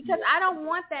after, because I don't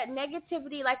want that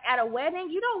negativity. Like at a wedding,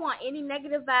 you don't want any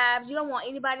negative vibes. You don't want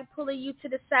anybody pulling you to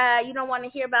the side. You don't want to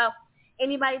hear about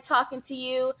anybody talking to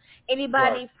you,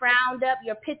 anybody frowned up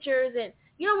your pictures, and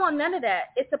you don't want none of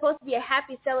that. It's supposed to be a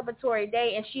happy celebratory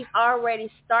day, and she's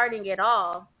already starting it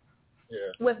all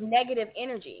with negative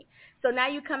energy. So now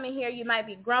you come in here, you might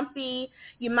be grumpy,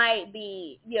 you might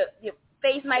be, your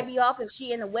face might be off if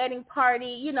she in a wedding party,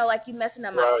 you know, like you messing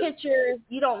up my pictures.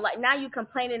 You don't like, now you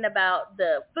complaining about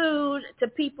the food to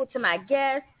people, to my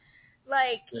guests.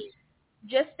 Like,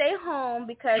 just stay home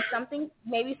because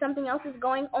maybe something else is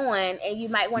going on and you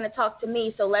might want to talk to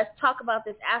me. So let's talk about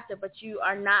this after, but you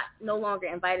are no longer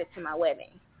invited to my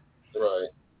wedding. Right.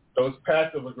 Those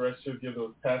passive aggressive, give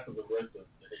those passive aggressive.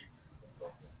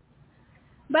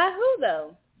 By who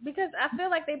though? Because I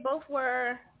feel like they both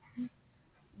were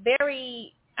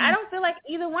very, I don't feel like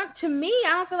either one, to me,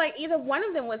 I don't feel like either one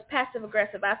of them was passive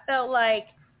aggressive. I felt like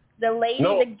the lady,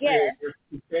 the guest.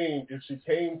 If she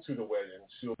came to the wedding,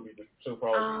 she'll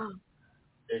probably.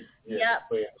 It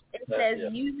says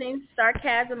using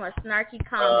sarcasm or snarky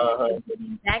comments,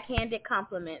 giving backhanded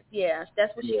compliments. Yeah,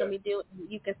 that's what she's gonna be doing.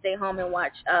 You can stay home and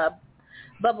watch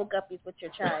Bubble Guppies with your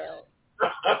child.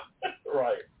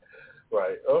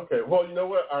 Right. Okay. Well, you know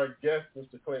what? Our guest,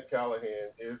 Mr. Clint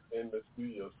Callahan, is in the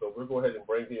studio, so we'll go ahead and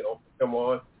bring him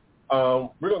on.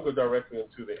 We're going to go directly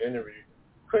into the interview.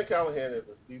 Clint Callahan is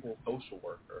a seasoned social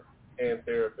worker and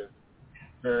therapist.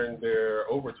 During their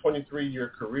over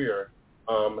 23-year career,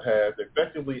 has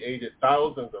effectively aided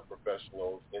thousands of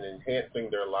professionals in enhancing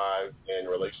their lives and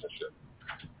relationships.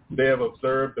 They have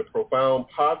observed the profound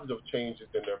positive changes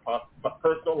in their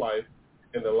personal life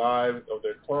and the lives of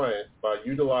their clients by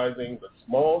utilizing the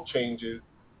small changes,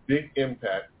 big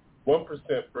impact, 1%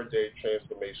 per day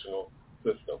transformational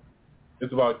system.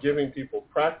 It's about giving people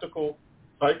practical,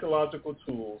 psychological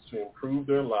tools to improve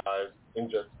their lives in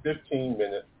just 15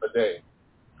 minutes a day.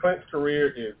 Clint's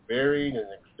career is varied and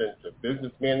extensive.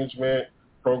 Business management,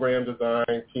 program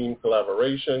design, team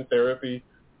collaboration, therapy,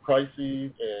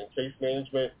 crises, and case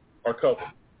management are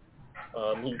covered.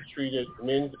 He's treated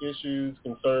men's issues,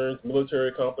 concerns,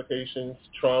 military complications,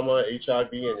 trauma,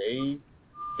 HIV and AIDS,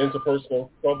 interpersonal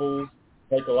troubles,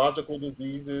 psychological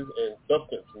diseases, and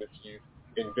substance misuse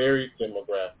in varied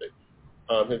demographics.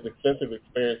 His extensive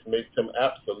experience makes him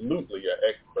absolutely an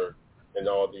expert in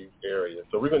all these areas.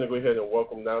 So we're going to go ahead and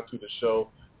welcome now to the show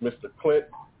Mr. Clint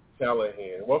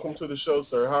Callahan. Welcome to the show,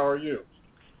 sir. How are you?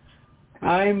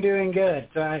 I'm doing good.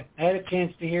 So I had a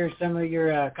chance to hear some of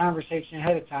your conversation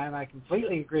ahead of time. I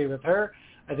completely agree with her.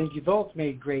 I think you both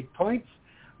made great points,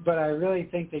 but I really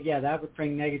think that, that would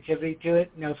bring negativity to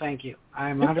it. No, thank you.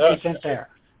 I'm 100% there.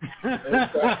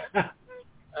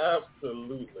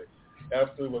 Absolutely.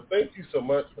 Well, thank you so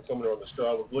much for coming on the show.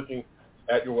 I was looking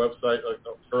at your website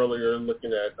earlier,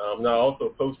 looking at, now I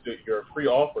also posted your free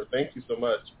offer. Thank you so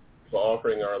much for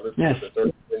offering our listeners a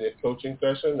 30-minute coaching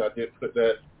session. I did put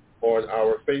that on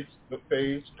our Facebook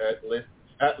page at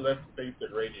Let's Face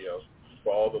It Radio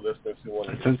for all the listeners who want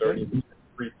to do a 30-minute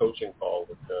free coaching call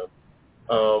with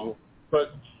them.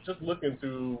 But just looking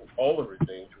through all of your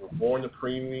things, you were born a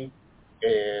preemie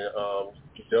and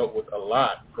you dealt with a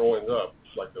lot growing up,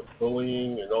 like the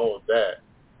bullying and all of that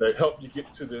helped you get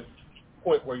to this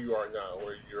point where you are now,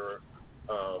 where you're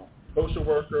social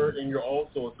worker and you're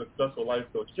also a successful life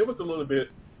coach. Give us a little bit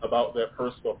about that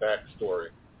personal backstory.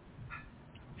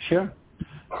 Sure.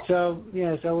 So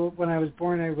when I was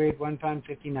born, I weighed 1 pound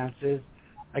 15 ounces.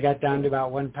 I got down to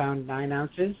about 1 pound 9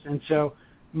 ounces. And so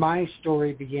my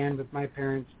story began with my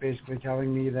parents basically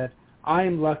telling me that I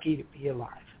am lucky to be alive.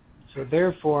 So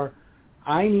therefore,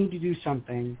 I need to do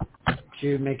something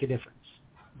to make a difference.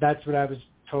 That's what I was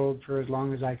told for as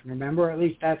long as I can remember. Or at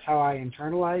least that's how I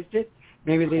internalized it.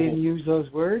 Maybe they didn't use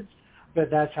those words, but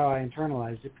that's how I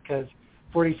internalized it, because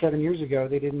 47 years ago,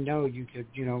 they didn't know you could,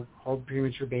 hold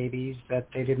premature babies, that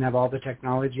they didn't have all the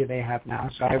technology they have now.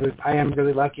 So I am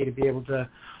really lucky to be able to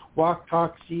walk,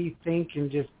 talk, see, think, and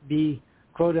just be,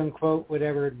 quote unquote,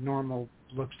 whatever normal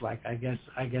looks like. I guess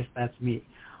that's me.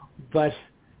 But,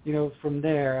 from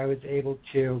there, I was able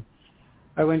to,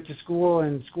 I went to school,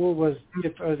 and school was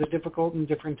a difficult and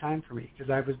different time for me,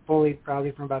 because I was bullied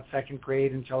probably from about 2nd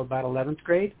grade until about 11th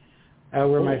grade,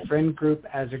 where my friend group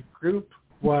as a group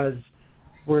was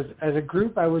as a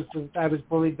group, I was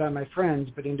bullied by my friends,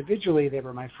 but individually they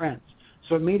were my friends.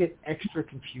 So it made it extra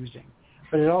confusing.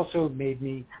 But it also made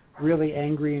me really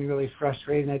angry and really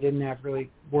frustrated, and I didn't have really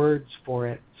words for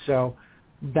it. So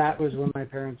that was when my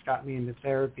parents got me into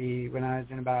therapy when I was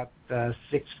in about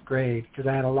 6th grade, because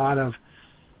I had a lot of,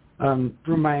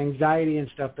 through my anxiety and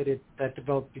stuff that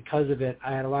developed because of it,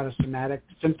 I had a lot of somatic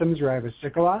symptoms where I was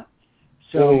sick a lot.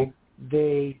 So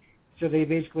they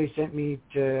basically sent me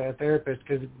to a therapist,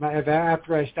 because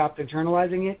after I stopped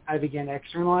internalizing it, I began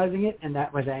externalizing it, and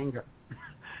that was anger.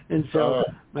 And so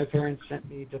my parents sent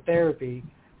me to therapy,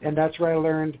 and that's where I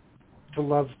learned to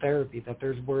love therapy, that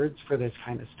there's words for this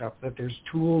kind of stuff, that there's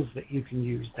tools that you can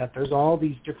use, that there's all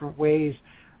these different ways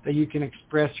that you can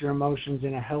express your emotions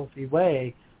in a healthy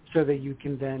way so that you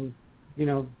can then,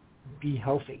 be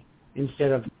healthy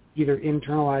instead of either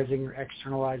internalizing or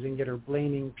externalizing it or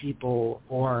blaming people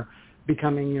or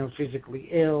becoming, physically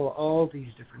ill, all these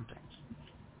different things.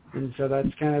 And so that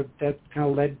kind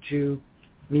of led to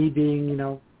me being,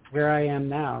 where I am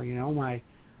now.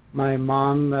 My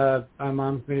mom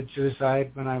committed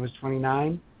suicide when I was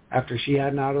 29 after she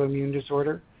had an autoimmune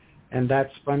disorder, and that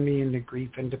spun me into grief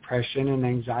and depression and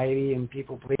anxiety and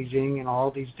people pleasing and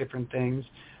all these different things,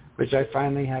 which I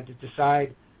finally had to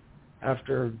decide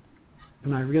after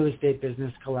my real estate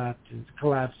business collapsed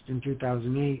in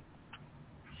 2008.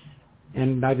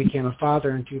 And I became a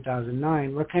father in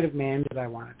 2009. What kind of man did I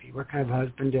want to be? What kind of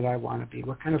husband did I want to be?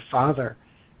 What kind of father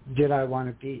did I want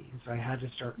to be? And so I had to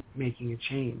start making a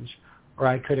change, or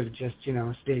I could have just,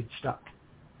 stayed stuck.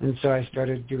 And so I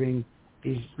started doing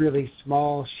these really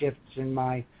small shifts in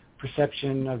my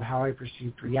perception of how I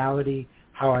perceived reality,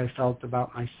 how I felt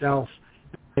about myself.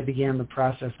 I began the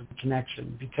process of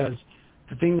connection, because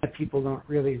the thing that people don't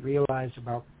really realize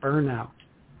about burnout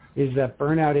is that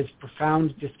burnout is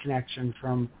profound disconnection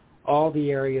from all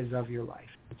the areas of your life.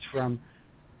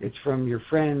 It's from your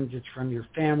friends, it's from your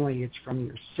family, it's from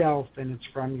yourself, and it's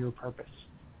from your purpose.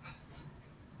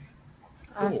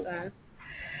 Awesome.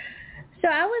 So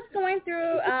I was going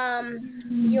through I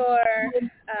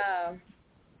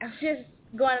was just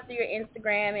going through your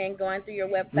Instagram and going through your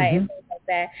website and things like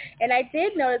that. And I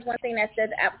did notice one thing that stood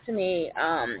out to me.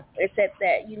 It said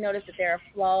that you noticed that there are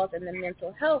flaws in the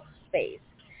mental health space.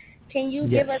 Can you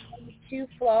give us 2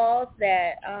 flaws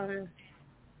that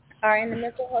are in the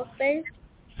mental health space?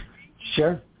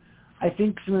 Sure. I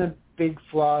think some of the big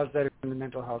flaws that are in the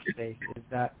mental health space is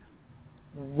that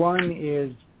one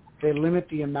is they limit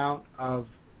the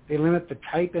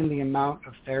type and the amount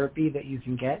of therapy that you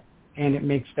can get, and it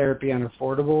makes therapy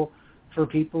unaffordable for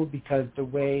people, because the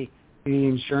way the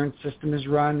insurance system is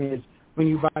run is when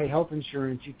you buy health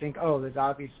insurance, you think, oh, this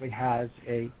obviously has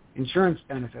a insurance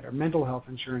benefit or mental health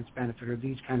insurance benefit or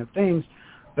these kind of things,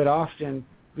 but often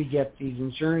we get these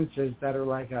insurances that are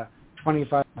like a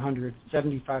 $2,500,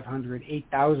 $7,500,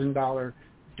 $8,000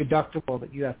 deductible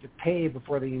that you have to pay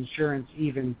before the insurance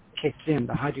even kicks in,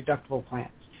 the high deductible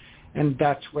plans. And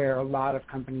that's where a lot of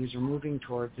companies are moving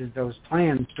towards, is those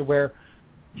plans to where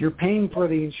you're paying for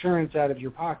the insurance out of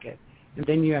your pocket, and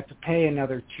then you have to pay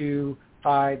another $2,000,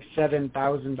 $5,000,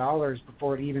 $7,000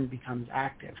 before it even becomes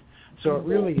active. So it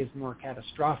really is more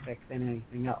catastrophic than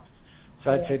anything else.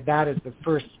 So I'd say that is the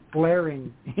first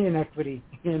glaring inequity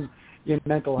in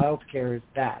mental health care, is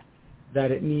that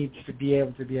it needs to be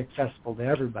able to be accessible to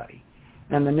everybody.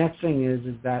 And the next thing is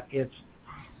that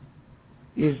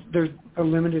there's a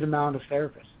limited amount of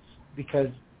therapists, because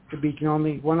you can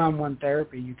only one-on-one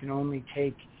therapy, you can only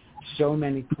take so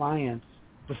many clients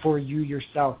before you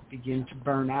yourself begin to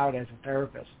burn out as a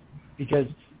therapist, because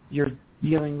you're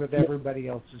dealing with everybody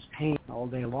else's pain all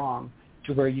day long,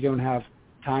 to where you don't have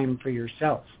time for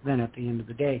yourself then at the end of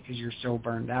the day, because you're so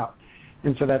burned out.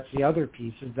 And so that's the other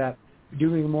piece, is that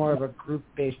doing more of a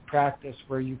group-based practice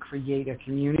where you create a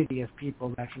community of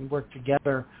people that can work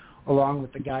together along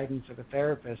with the guidance of a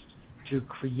therapist to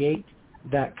create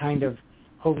that kind of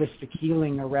holistic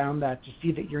healing around that, to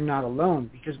see that you're not alone.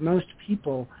 Because most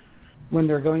people, when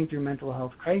they're going through mental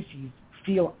health crises,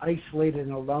 feel isolated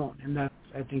and alone. And that,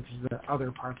 I think, is the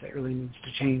other part that really needs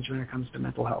to change when it comes to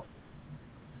mental health.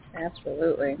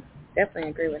 Absolutely. Definitely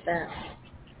agree with that.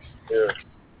 Yeah.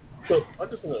 So I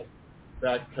just want to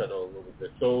backpedal a little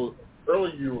bit. So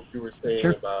earlier you were saying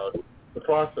about the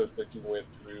process that you went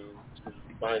through to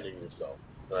finding yourself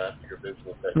after your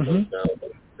business had closed down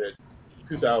in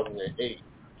 2008.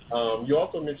 You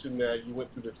also mentioned that you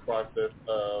went through this process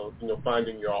of,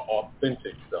 finding your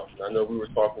authentic self. And I know we were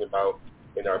talking about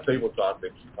in our table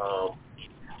topics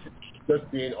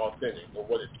just being authentic, or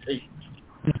what it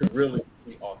takes to really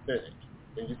be authentic.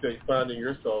 And you say finding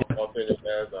yourself authentic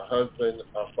as a husband,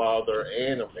 a father,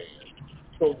 and a man.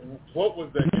 So what was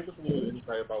that? Give us a little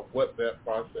insight about what that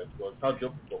process was. How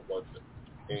difficult was it?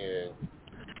 And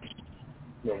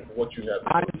what you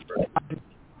have to do.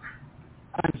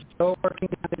 I'm still working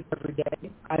on it every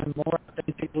day. I am more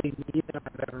authentically me than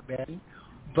I've ever been.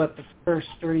 But the first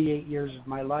 38 years of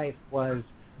my life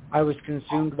I was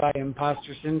consumed by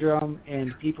imposter syndrome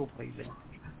and people-pleasing,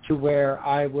 to where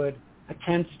I would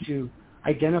attempt to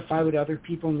identify what other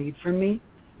people need from me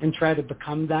and try to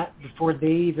become that before they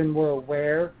even were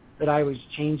aware that I was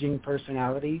changing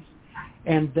personalities.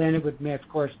 And then it would, of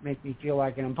course, make me feel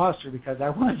like an imposter, because I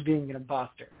was being an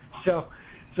imposter. So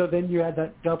then you had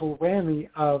that double whammy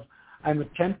of, I'm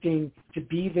attempting to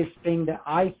be this thing that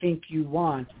I think you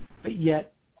want, but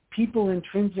yet people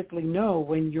intrinsically know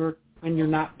when you're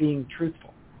not being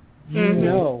truthful. You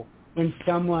know when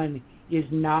someone is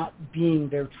not being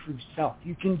their true self.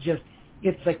 You can just,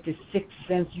 it's like this sixth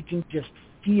sense, you can just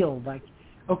feel like,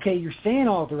 okay, you're saying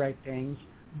all the right things,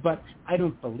 but I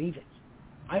don't believe it.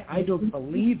 I don't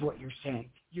believe what you're saying.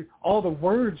 All the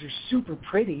words are super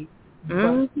pretty,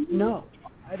 but no,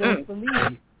 I don't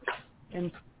believe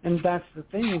you. And that's the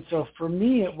thing. And so for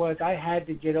me, it was, I had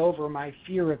to get over my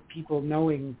fear of people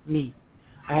knowing me.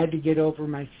 I had to get over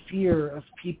my fear of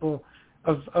people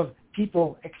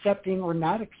accepting or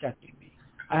not accepting me.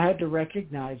 I had to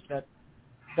recognize that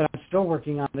I'm still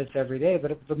working on this every day,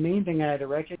 but the main thing I had to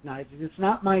recognize is it's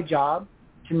not my job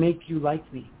to make you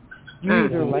like me. You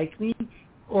either like me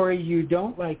or you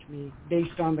don't like me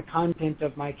based on the content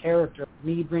of my character,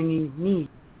 me bringing me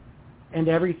and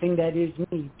everything that is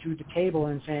me to the table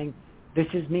and saying, this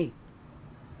is me.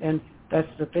 And that's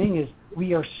the thing is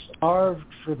we are starved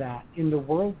for that in the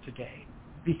world today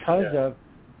because of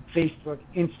Facebook,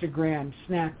 Instagram,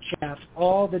 Snapchat,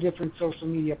 all the different social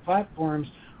media platforms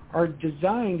are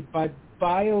designed by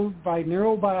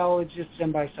neurobiologists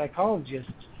and by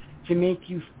psychologists to make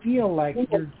you feel like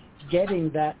you're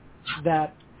getting the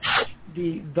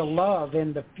love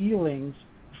and the feelings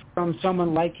from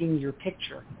someone liking your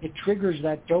picture. It triggers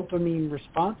that dopamine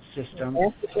response system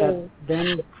that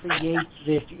then creates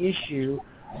this issue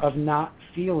of not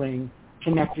feeling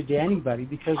connected to anybody,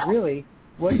 because really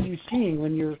what are you seeing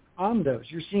when you're on those?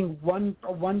 You're seeing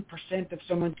 1% of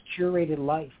someone's curated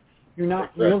life. You're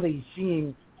not really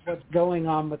seeing what's going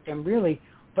on with them really,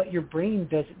 but your brain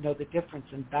doesn't know the difference,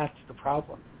 and that's the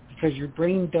problem, because your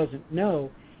brain doesn't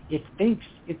know. It thinks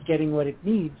it's getting what it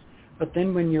needs, but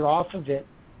then when you're off of it,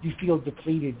 you feel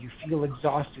depleted, you feel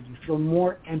exhausted, you feel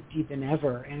more empty than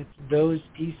ever, and it's those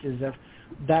pieces of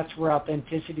that's where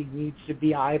authenticity needs to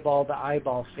be eyeball to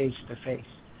eyeball, face to face.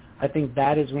 I think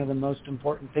that is one of the most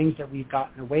important things that we've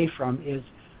gotten away from is,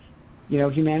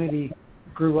 humanity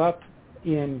grew up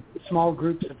in small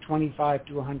groups of 25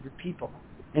 to 100 people,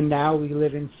 and now we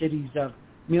live in cities of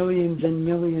millions and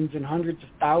millions and hundreds of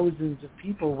thousands of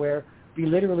people where we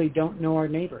literally don't know our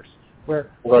neighbors,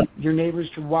 where your neighbors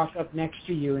could walk up next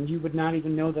to you and you would not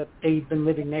even know that they've been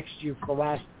living next to you for the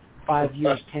last 5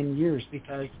 years, 10 years,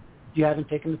 because you haven't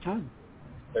taken the time.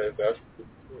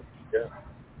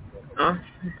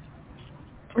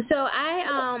 So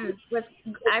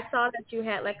I saw that you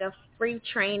had like a free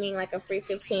training, like a free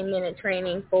 15-minute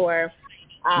training for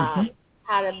how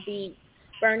to beat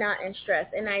burnout and stress.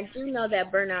 And I do know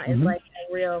that burnout is like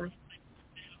a real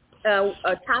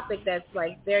a topic that's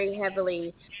like very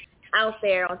heavily out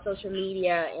there on social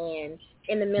media and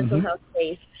in the mental health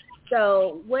space.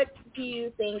 So what do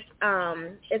you think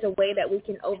is a way that we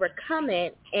can overcome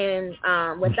it, and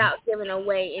without giving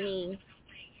away any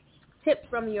tips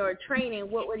from your training,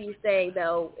 what would you say,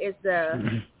 though, is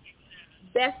the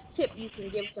best tip you can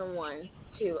give someone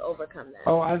to overcome that?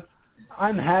 Oh,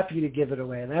 I'm happy to give it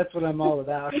away. That's what I'm all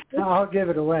about. I'll give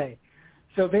it away.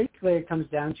 So basically it comes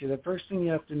down to the first thing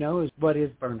you have to know is what is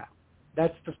burnout.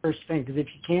 That's the first thing, because if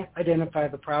you can't identify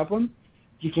the problem,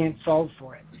 you can't solve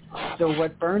for it. So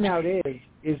what burnout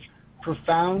is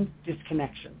profound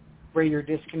disconnection, where you're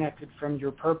disconnected from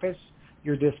your purpose,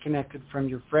 you're disconnected from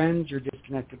your friends, you're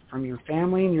disconnected from your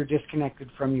family, and you're disconnected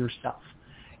from yourself.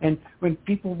 And when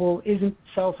people will, isn't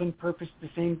self and purpose the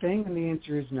same thing? And the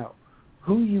answer is no.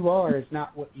 Who you are is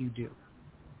not what you do.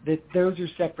 Those are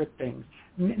separate things.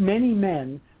 Many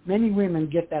women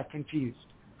get that confused.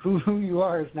 Who you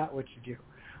are is not what you do.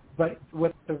 But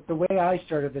what the way I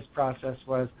started this process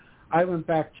was I went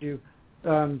back to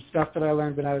stuff that I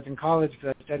learned when I was in college,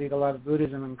 because I studied a lot of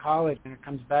Buddhism in college, and it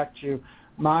comes back to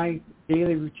my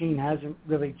daily routine hasn't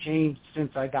really changed since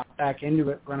I got back into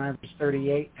it when I was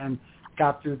 38 and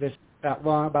got through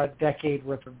about a decade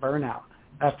worth of burnout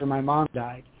after my mom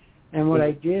died. And what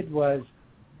I did was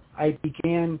I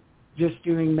began just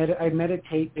doing, I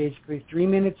meditate basically 3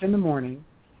 minutes in the morning,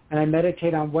 and I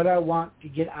meditate on what I want to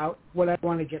get out, what I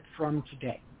want to get from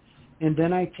today. And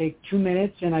then I take 2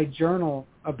 minutes and I journal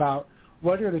about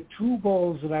what are the 2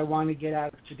 goals that I want to get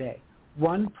out of today,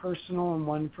 one personal and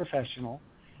one professional.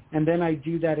 And then I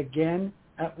do that again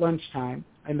at lunchtime.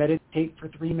 I meditate for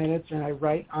 3 minutes and I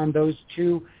write on those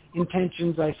 2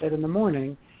 intentions I said in the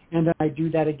morning, and then I do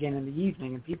that again in the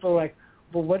evening. And people are like,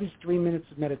 well, what is 3 minutes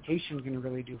of meditation going to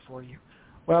really do for you?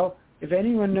 Well, if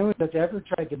anyone knows that's ever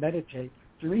tried to meditate,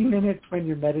 3 minutes when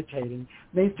you're meditating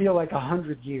may feel like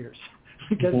 100 years,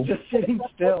 because just sitting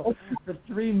still for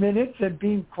 3 minutes and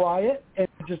being quiet and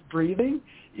just breathing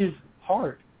is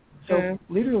hard. So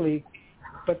literally,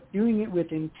 but doing it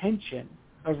with intention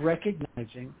of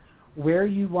recognizing where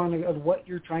you want to, of what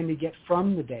you're trying to get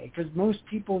from the day, because most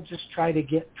people just try to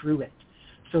get through it.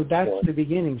 So that's the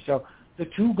beginning. So the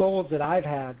 2 goals that I've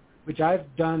had, which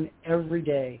I've done every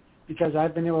day, because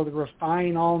I've been able to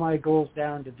refine all my goals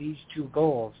down to these 2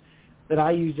 goals that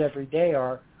I use every day,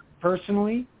 are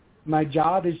personally, my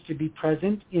job is to be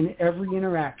present in every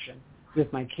interaction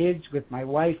with my kids, with my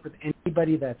wife, with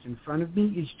anybody that's in front of me,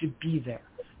 is to be there,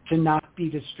 to not be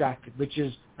distracted, which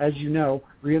is, as you know,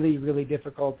 really, really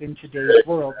difficult in today's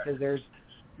world, because there's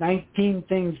 19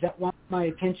 things that want my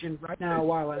attention right now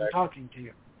while I'm talking to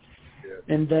you.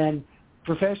 And then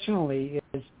professionally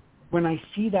is when I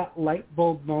see that light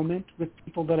bulb moment with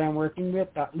people that I'm working with,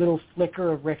 that little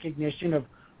flicker of recognition of,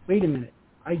 wait a minute,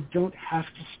 I don't have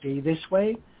to stay this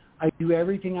way. I do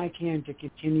everything I can to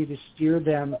continue to steer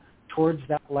them towards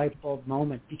that light bulb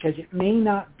moment, because it may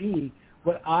not be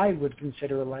what I would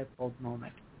consider a light bulb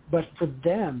moment, but for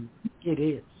them, it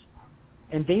is.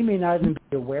 and they may not even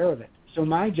be aware of it. So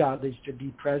my job is to be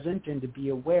present and to be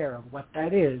aware of what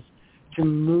that is, to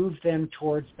move them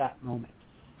towards that moment.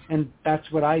 And that's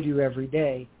what I do every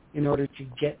day in order to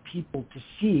get people to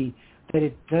see that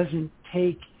it doesn't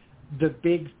take the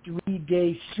big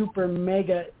 3-day super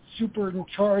mega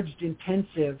supercharged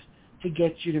intensive to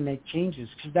get you to make changes,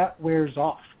 because that wears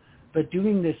off. But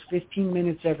doing this 15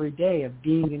 minutes every day of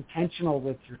being intentional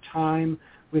with your time,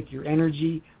 with your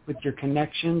energy, with your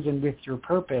connections, and with your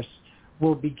purpose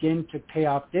will begin to pay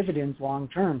off dividends long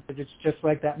term. But it's just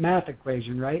like that math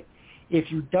equation, right?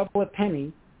 If you double a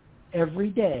penny every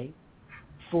day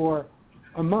for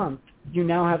a month, you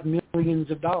now have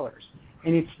millions of dollars.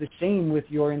 And it's the same with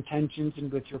your intentions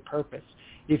and with your purpose.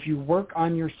 If you work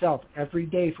on yourself every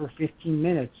day for 15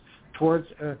 minutes towards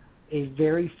a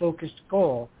very focused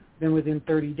goal, then within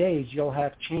 30 days you'll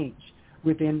have change.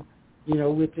 Within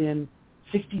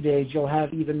 60 days you'll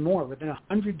have even more. Within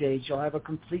 100 days you'll have a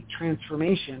complete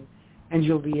transformation, and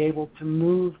you'll be able to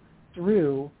move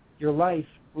through your life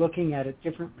looking at it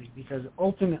differently, because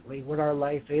ultimately what our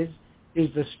life is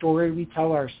the story we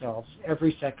tell ourselves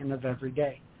every second of every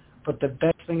day. But the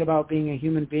best thing about being a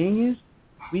human being is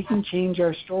we can change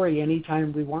our story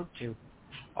anytime we want to.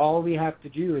 All we have to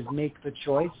do is make the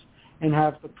choice and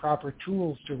have the proper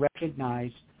tools to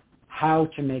recognize how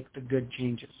to make the good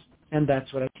changes. And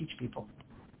that's what I teach people.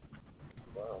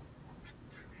 Wow.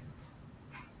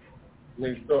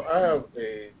 So I have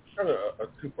a kind of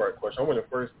a two-part question. I want to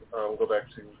first go back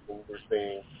to what we were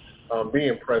saying,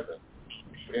 being present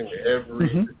in every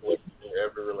situation, in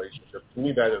every relationship. To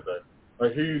me, that is a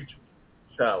huge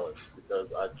challenge because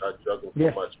I juggle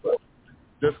so much. But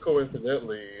just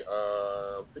coincidentally,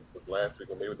 I think it was last week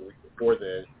or maybe the week before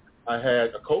then, I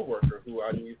had a coworker who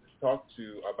I needed to talk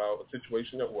to about a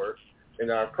situation at work,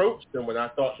 and I approached them when I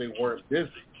thought they weren't busy.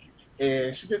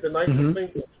 And she did the nicest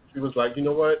thing. She was like, you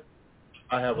know what?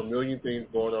 I have a million things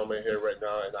going on in my head right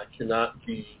now, and I cannot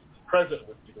be present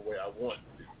with you the way I want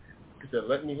to. She said,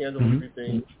 let me handle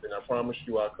everything, and I promise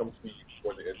you I'll come see you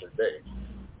before the end of the day.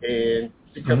 And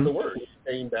she kept the word.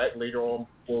 She came back later on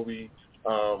before we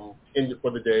ended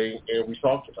for the day, and we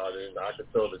talked about it, and I could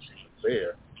tell that she was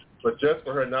there. But just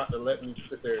for her not to let me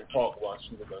sit there and talk while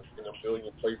she was in a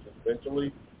million places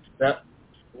mentally, that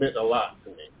meant a lot to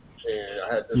me. And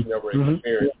I had just never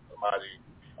experienced somebody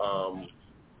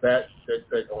that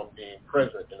take on being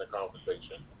present in the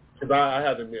conversation. Because I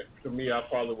had to admit, to me, I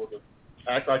probably would have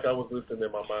act like I was listening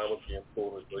and my mind was being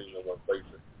pulled in millions of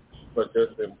places. But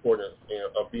just the importance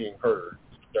of being heard,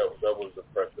 that was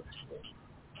impressive to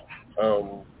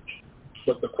me.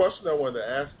 But the question I wanted to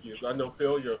ask you is, I know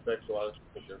failure affects a lot of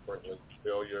people differently.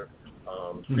 Failure,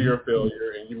 fear of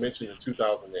failure, and you mentioned in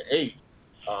 2008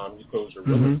 you closed your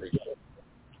real estate.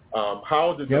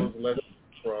 How did those lessons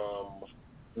from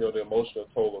the emotional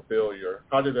toll of failure,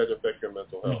 how did that affect your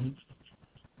mental health?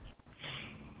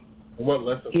 What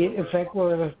lessons? It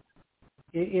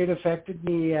affected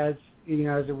me as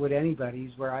it would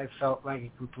anybody's, where I felt like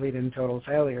a complete and total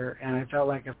failure, and I felt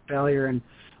like a failure in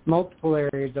multiple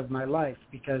areas of my life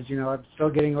because, I'm still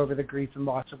getting over the grief and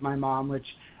loss of my mom, which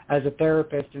as a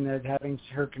therapist and as having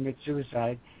her commit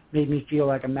suicide made me feel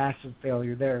like a massive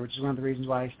failure there, which is one of the reasons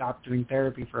why I stopped doing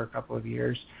therapy for a couple of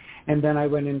years. And then I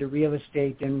went into real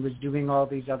estate and was doing all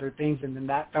these other things, and then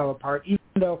that fell apart, even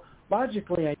though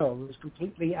logically I know it was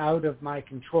completely out of my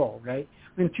control, right?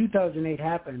 When 2008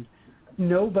 happened,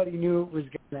 nobody knew it was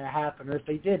going to happen, or if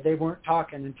they did, they weren't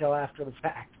talking until after the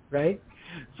fact, right?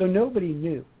 So nobody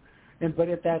knew. But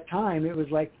at that time, it was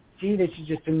like, see, this is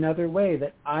just another way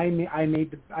that I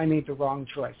made the wrong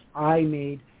choice.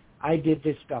 I did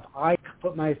this stuff. I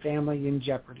put my family in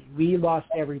jeopardy. We lost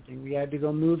everything. We had to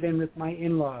go move in with my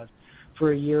in-laws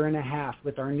for a year and a half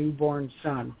with our newborn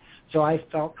son. So I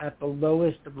felt at the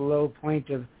lowest of the low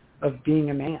point of being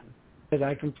a man because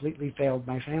I completely failed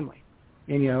my family.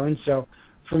 And so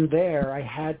from there, I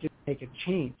had to make a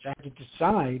change. I had to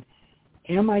decide,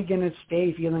 am I going to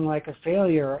stay feeling like a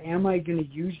failure, or am I going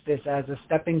to use this as a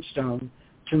stepping stone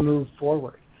to move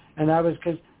forward? And that was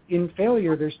because in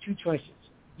failure, there's two choices.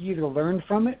 You either learn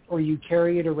from it or you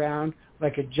carry it around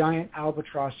like a giant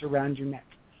albatross around your neck.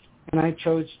 And I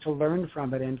chose to learn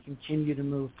from it and continue to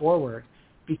move forward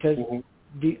because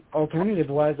the alternative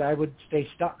was I would stay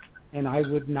stuck and I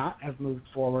would not have moved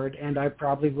forward, and I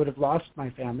probably would have lost my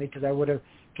family because I would have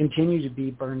continued to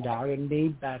be burned out and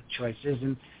made bad choices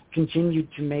and continued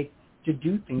to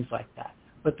do things like that.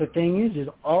 But the thing is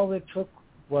all it took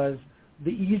was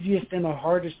the easiest and the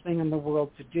hardest thing in the world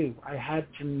to do. I had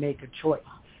to make a choice.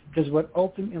 Because what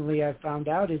ultimately I found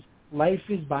out is life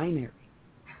is binary.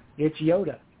 It's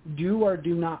Yoda. Do or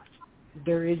do not.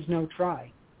 There is no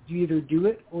try. You either do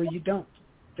it or you don't.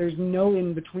 There's no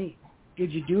in between.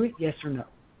 Did you do it? Yes or no.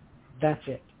 That's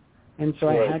it. And so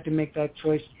I had to make that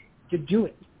choice to do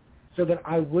it so that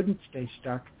I wouldn't stay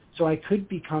stuck, so I could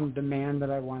become the man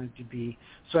that I wanted to be,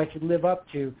 so I could live up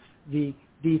to the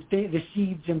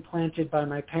seeds implanted by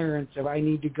my parents of I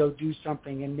need to go do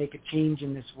something and make a change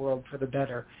in this world for the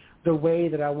better, the way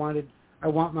that I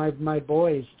want my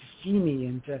boys to see me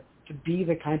and to be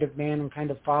the kind of man and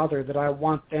kind of father that I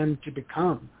want them to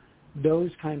become.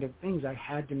 Those kind of things, I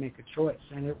had to make a choice,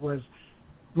 and it was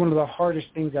one of the hardest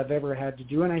things I've ever had to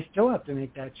do, and I still have to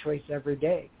make that choice every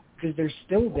day, because there's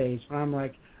still days when I'm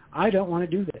like, I don't want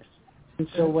to do this. And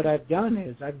so what I've done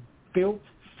is I've built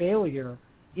failure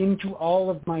into all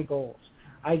of my goals.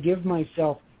 I give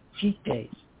myself cheat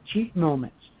days, cheat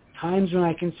moments, times when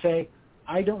I can say,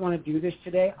 I don't want to do this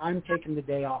today, I'm taking the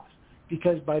day off.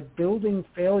 Because by building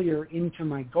failure into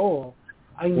my goal,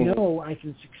 I know I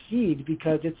can succeed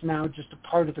because it's now just a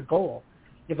part of the goal.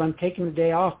 If I'm taking the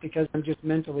day off because I'm just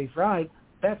mentally fried,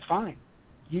 that's fine.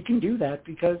 You can do that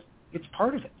because it's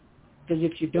part of it. Because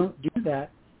if you don't do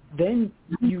that, then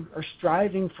you are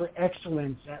striving for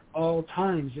excellence at all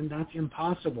times, and that's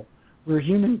impossible. We're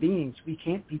human beings. We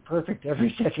can't be perfect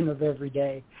every second of every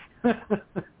day.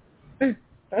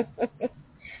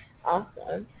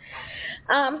 Awesome.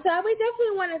 So we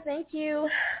definitely want to thank you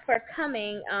for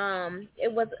coming.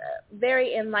 It was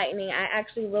very enlightening. I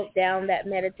actually wrote down that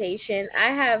meditation.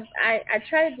 I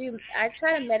try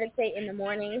to meditate in the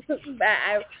morning, but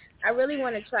I really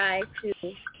want to try to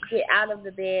get out of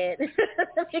the bed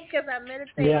because I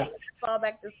meditate and fall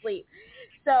back to sleep.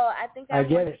 So I think I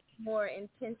want to be more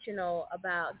intentional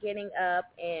about getting up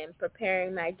and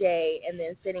preparing my day and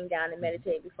then sitting down and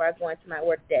meditate before I go into my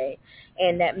work day.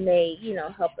 And that may,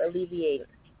 help alleviate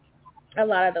a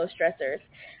lot of those stressors.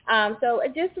 So I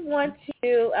just want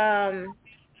to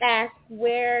ask,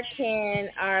 where can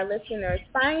our listeners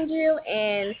find you,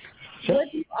 and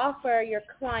what do you offer your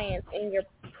clients in your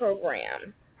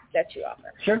program that you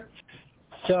offer? Sure.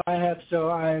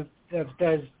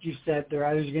 As you said,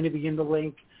 there's going to be in the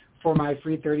link for my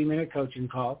free 30-minute coaching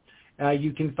call.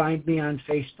 You can find me on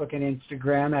Facebook and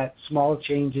Instagram at Small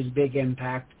Changes Big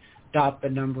Impact,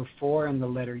 the 4 and the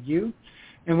letter U.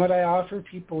 And what I offer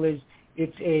people is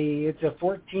it's a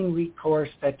 14-week course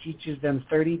that teaches them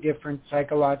 30 different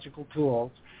psychological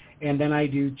tools. And then I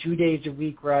do 2 days a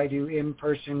week where I do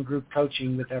in-person group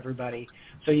coaching with everybody.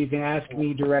 So you can ask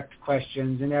me direct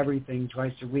questions and everything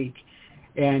twice a week.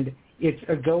 And it's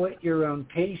a go at your own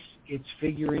pace. It's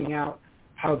figuring out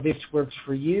how this works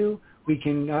for you.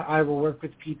 I will work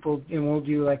with people, and we'll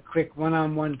do like quick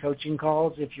one-on-one coaching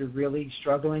calls if you're really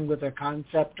struggling with a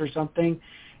concept or something.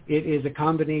 It is a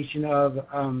combination of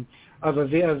a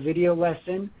video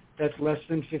lesson that's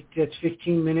that's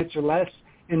 15 minutes or less,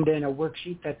 and then a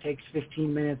worksheet that takes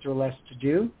 15 minutes or less to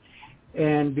do.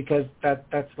 And because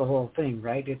that's the whole thing,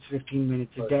 right? It's 15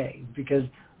 minutes a day, because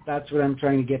that's what I'm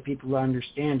trying to get people to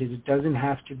understand, is it doesn't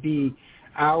have to be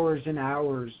hours and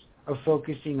hours of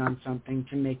focusing on something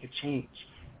to make a change.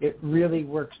 It really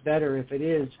works better if it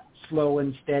is slow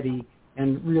and steady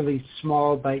and really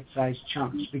small bite-sized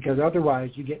chunks, because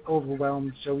otherwise you get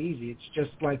overwhelmed so easy. It's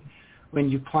just like when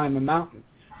you climb a mountain.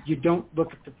 You don't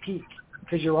look at the peak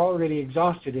because you're already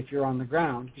exhausted if you're on the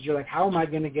ground, because you're like, how am I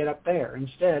going to get up there?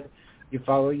 Instead, you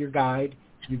follow your guide,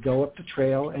 you go up the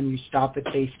trail, and you stop at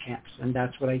base camps, and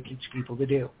that's what I teach people to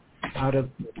do, how to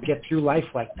get through life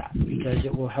like that, because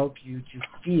it will help you to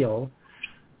feel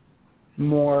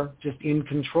more just in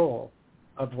control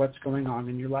of what's going on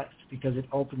in your life, because it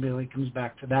ultimately comes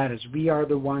back to that, as we are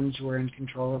the ones who are in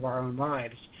control of our own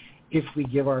lives if we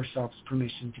give ourselves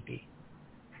permission to be.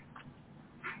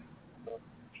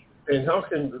 And how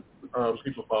can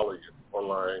people follow you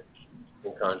online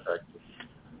and contact you?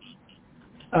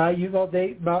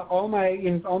 All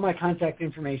my contact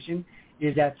information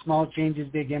is at Small Changes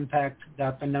Big Impact,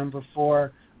 the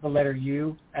 4, the letter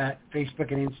U, at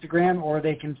Facebook and Instagram, or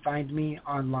they can find me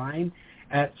online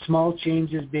at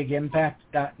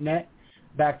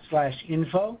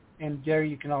smallchangesbigimpact.net/info, and there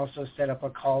you can also set up a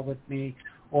call with me,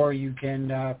 or you can,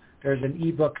 there's an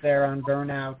ebook there on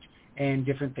burnout and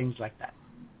different things like that.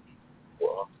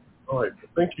 Well, all right.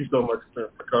 Thank you so much for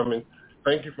coming.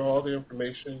 Thank you for all the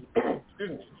information, excuse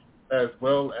me, as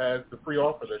well as the free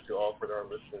offer that you offered our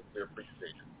listeners. We appreciate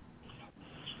it.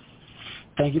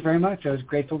 Thank you very much. I was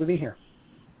grateful to be here.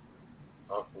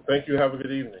 Awesome. Thank you. Have a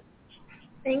good evening.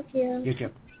 Thank you. You too.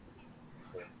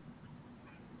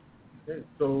 Okay,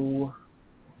 so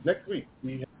next week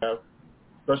we have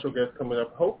special guests coming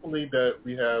up. Hopefully that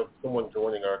we have someone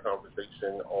joining our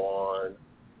conversation on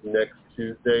next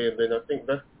Tuesday, and then I think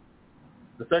that's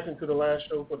the second to the last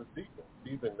show for the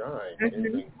season 9,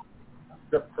 ending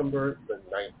September the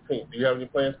 19th. Do you have any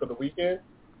plans for the weekend?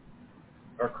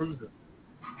 Our cruise is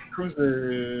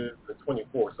the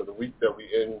 24th, so the week that we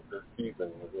end the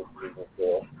season, we're cruising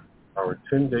for our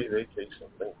 10-day vacation.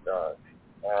 Thank God.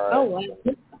 Oh, wow.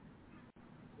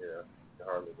 Yeah,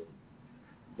 hardly do.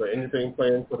 So anything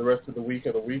planned for the rest of the week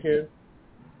and the weekend?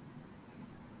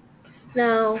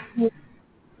 No.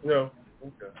 No?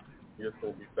 Okay. It's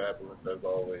going to be fabulous as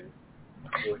always.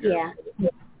 Yeah.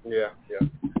 Yeah.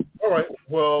 All right.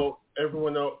 Well,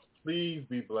 everyone else, please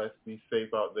be blessed. Be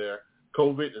safe out there.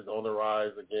 COVID is on the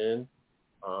rise again.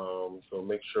 So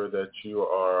make sure that you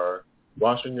are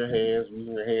washing your hands,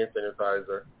 using your hand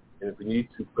sanitizer, and if you need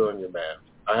to, put on your mask.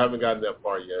 I haven't gotten that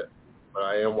far yet, but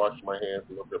I am washing my hands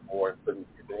a little bit more and putting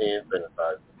the hand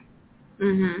sanitizer.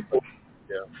 Mm-hmm.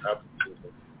 Yeah,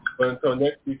 absolutely. But until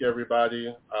next week,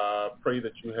 everybody, pray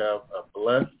that you have a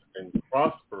blessed and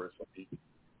prosperous week.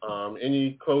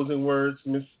 Any closing words,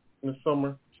 Miss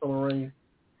Summer Rain?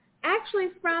 Actually,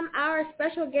 from our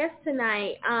special guest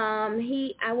tonight,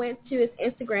 I went to his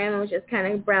Instagram and was just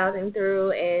kind of browsing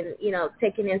through and,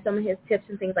 taking in some of his tips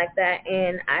and things like that.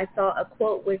 And I saw a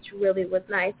quote which really was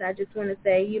nice. I just want to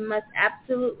say, you must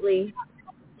absolutely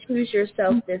choose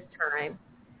yourself this time.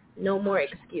 No more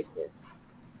excuses.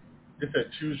 You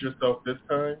said choose yourself this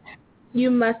time?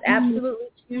 You must absolutely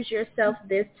choose yourself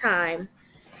this time.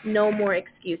 No more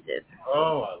excuses.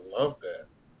 Oh, I love that.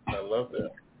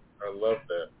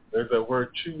 There's that word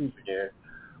choose again.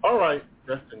 All right,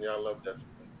 Destiny. I love Destiny.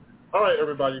 All right,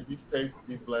 everybody. Be safe,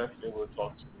 be blessed, and we'll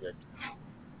talk to you next week.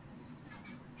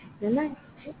 Good night.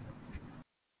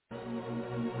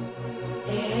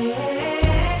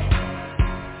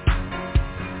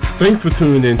 Thanks for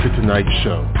tuning in to tonight's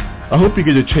show. I hope you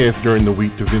get a chance during the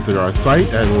week to visit our site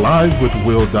at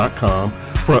livewithwill.com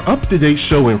for up-to-date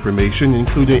show information,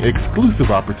 including exclusive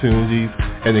opportunities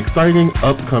and exciting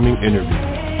upcoming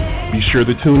interviews. Be sure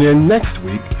to tune in next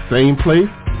week, same place,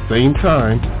 same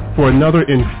time, for another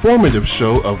informative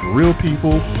show of real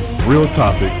people, real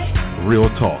topics, real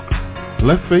talk.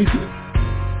 Let's face it,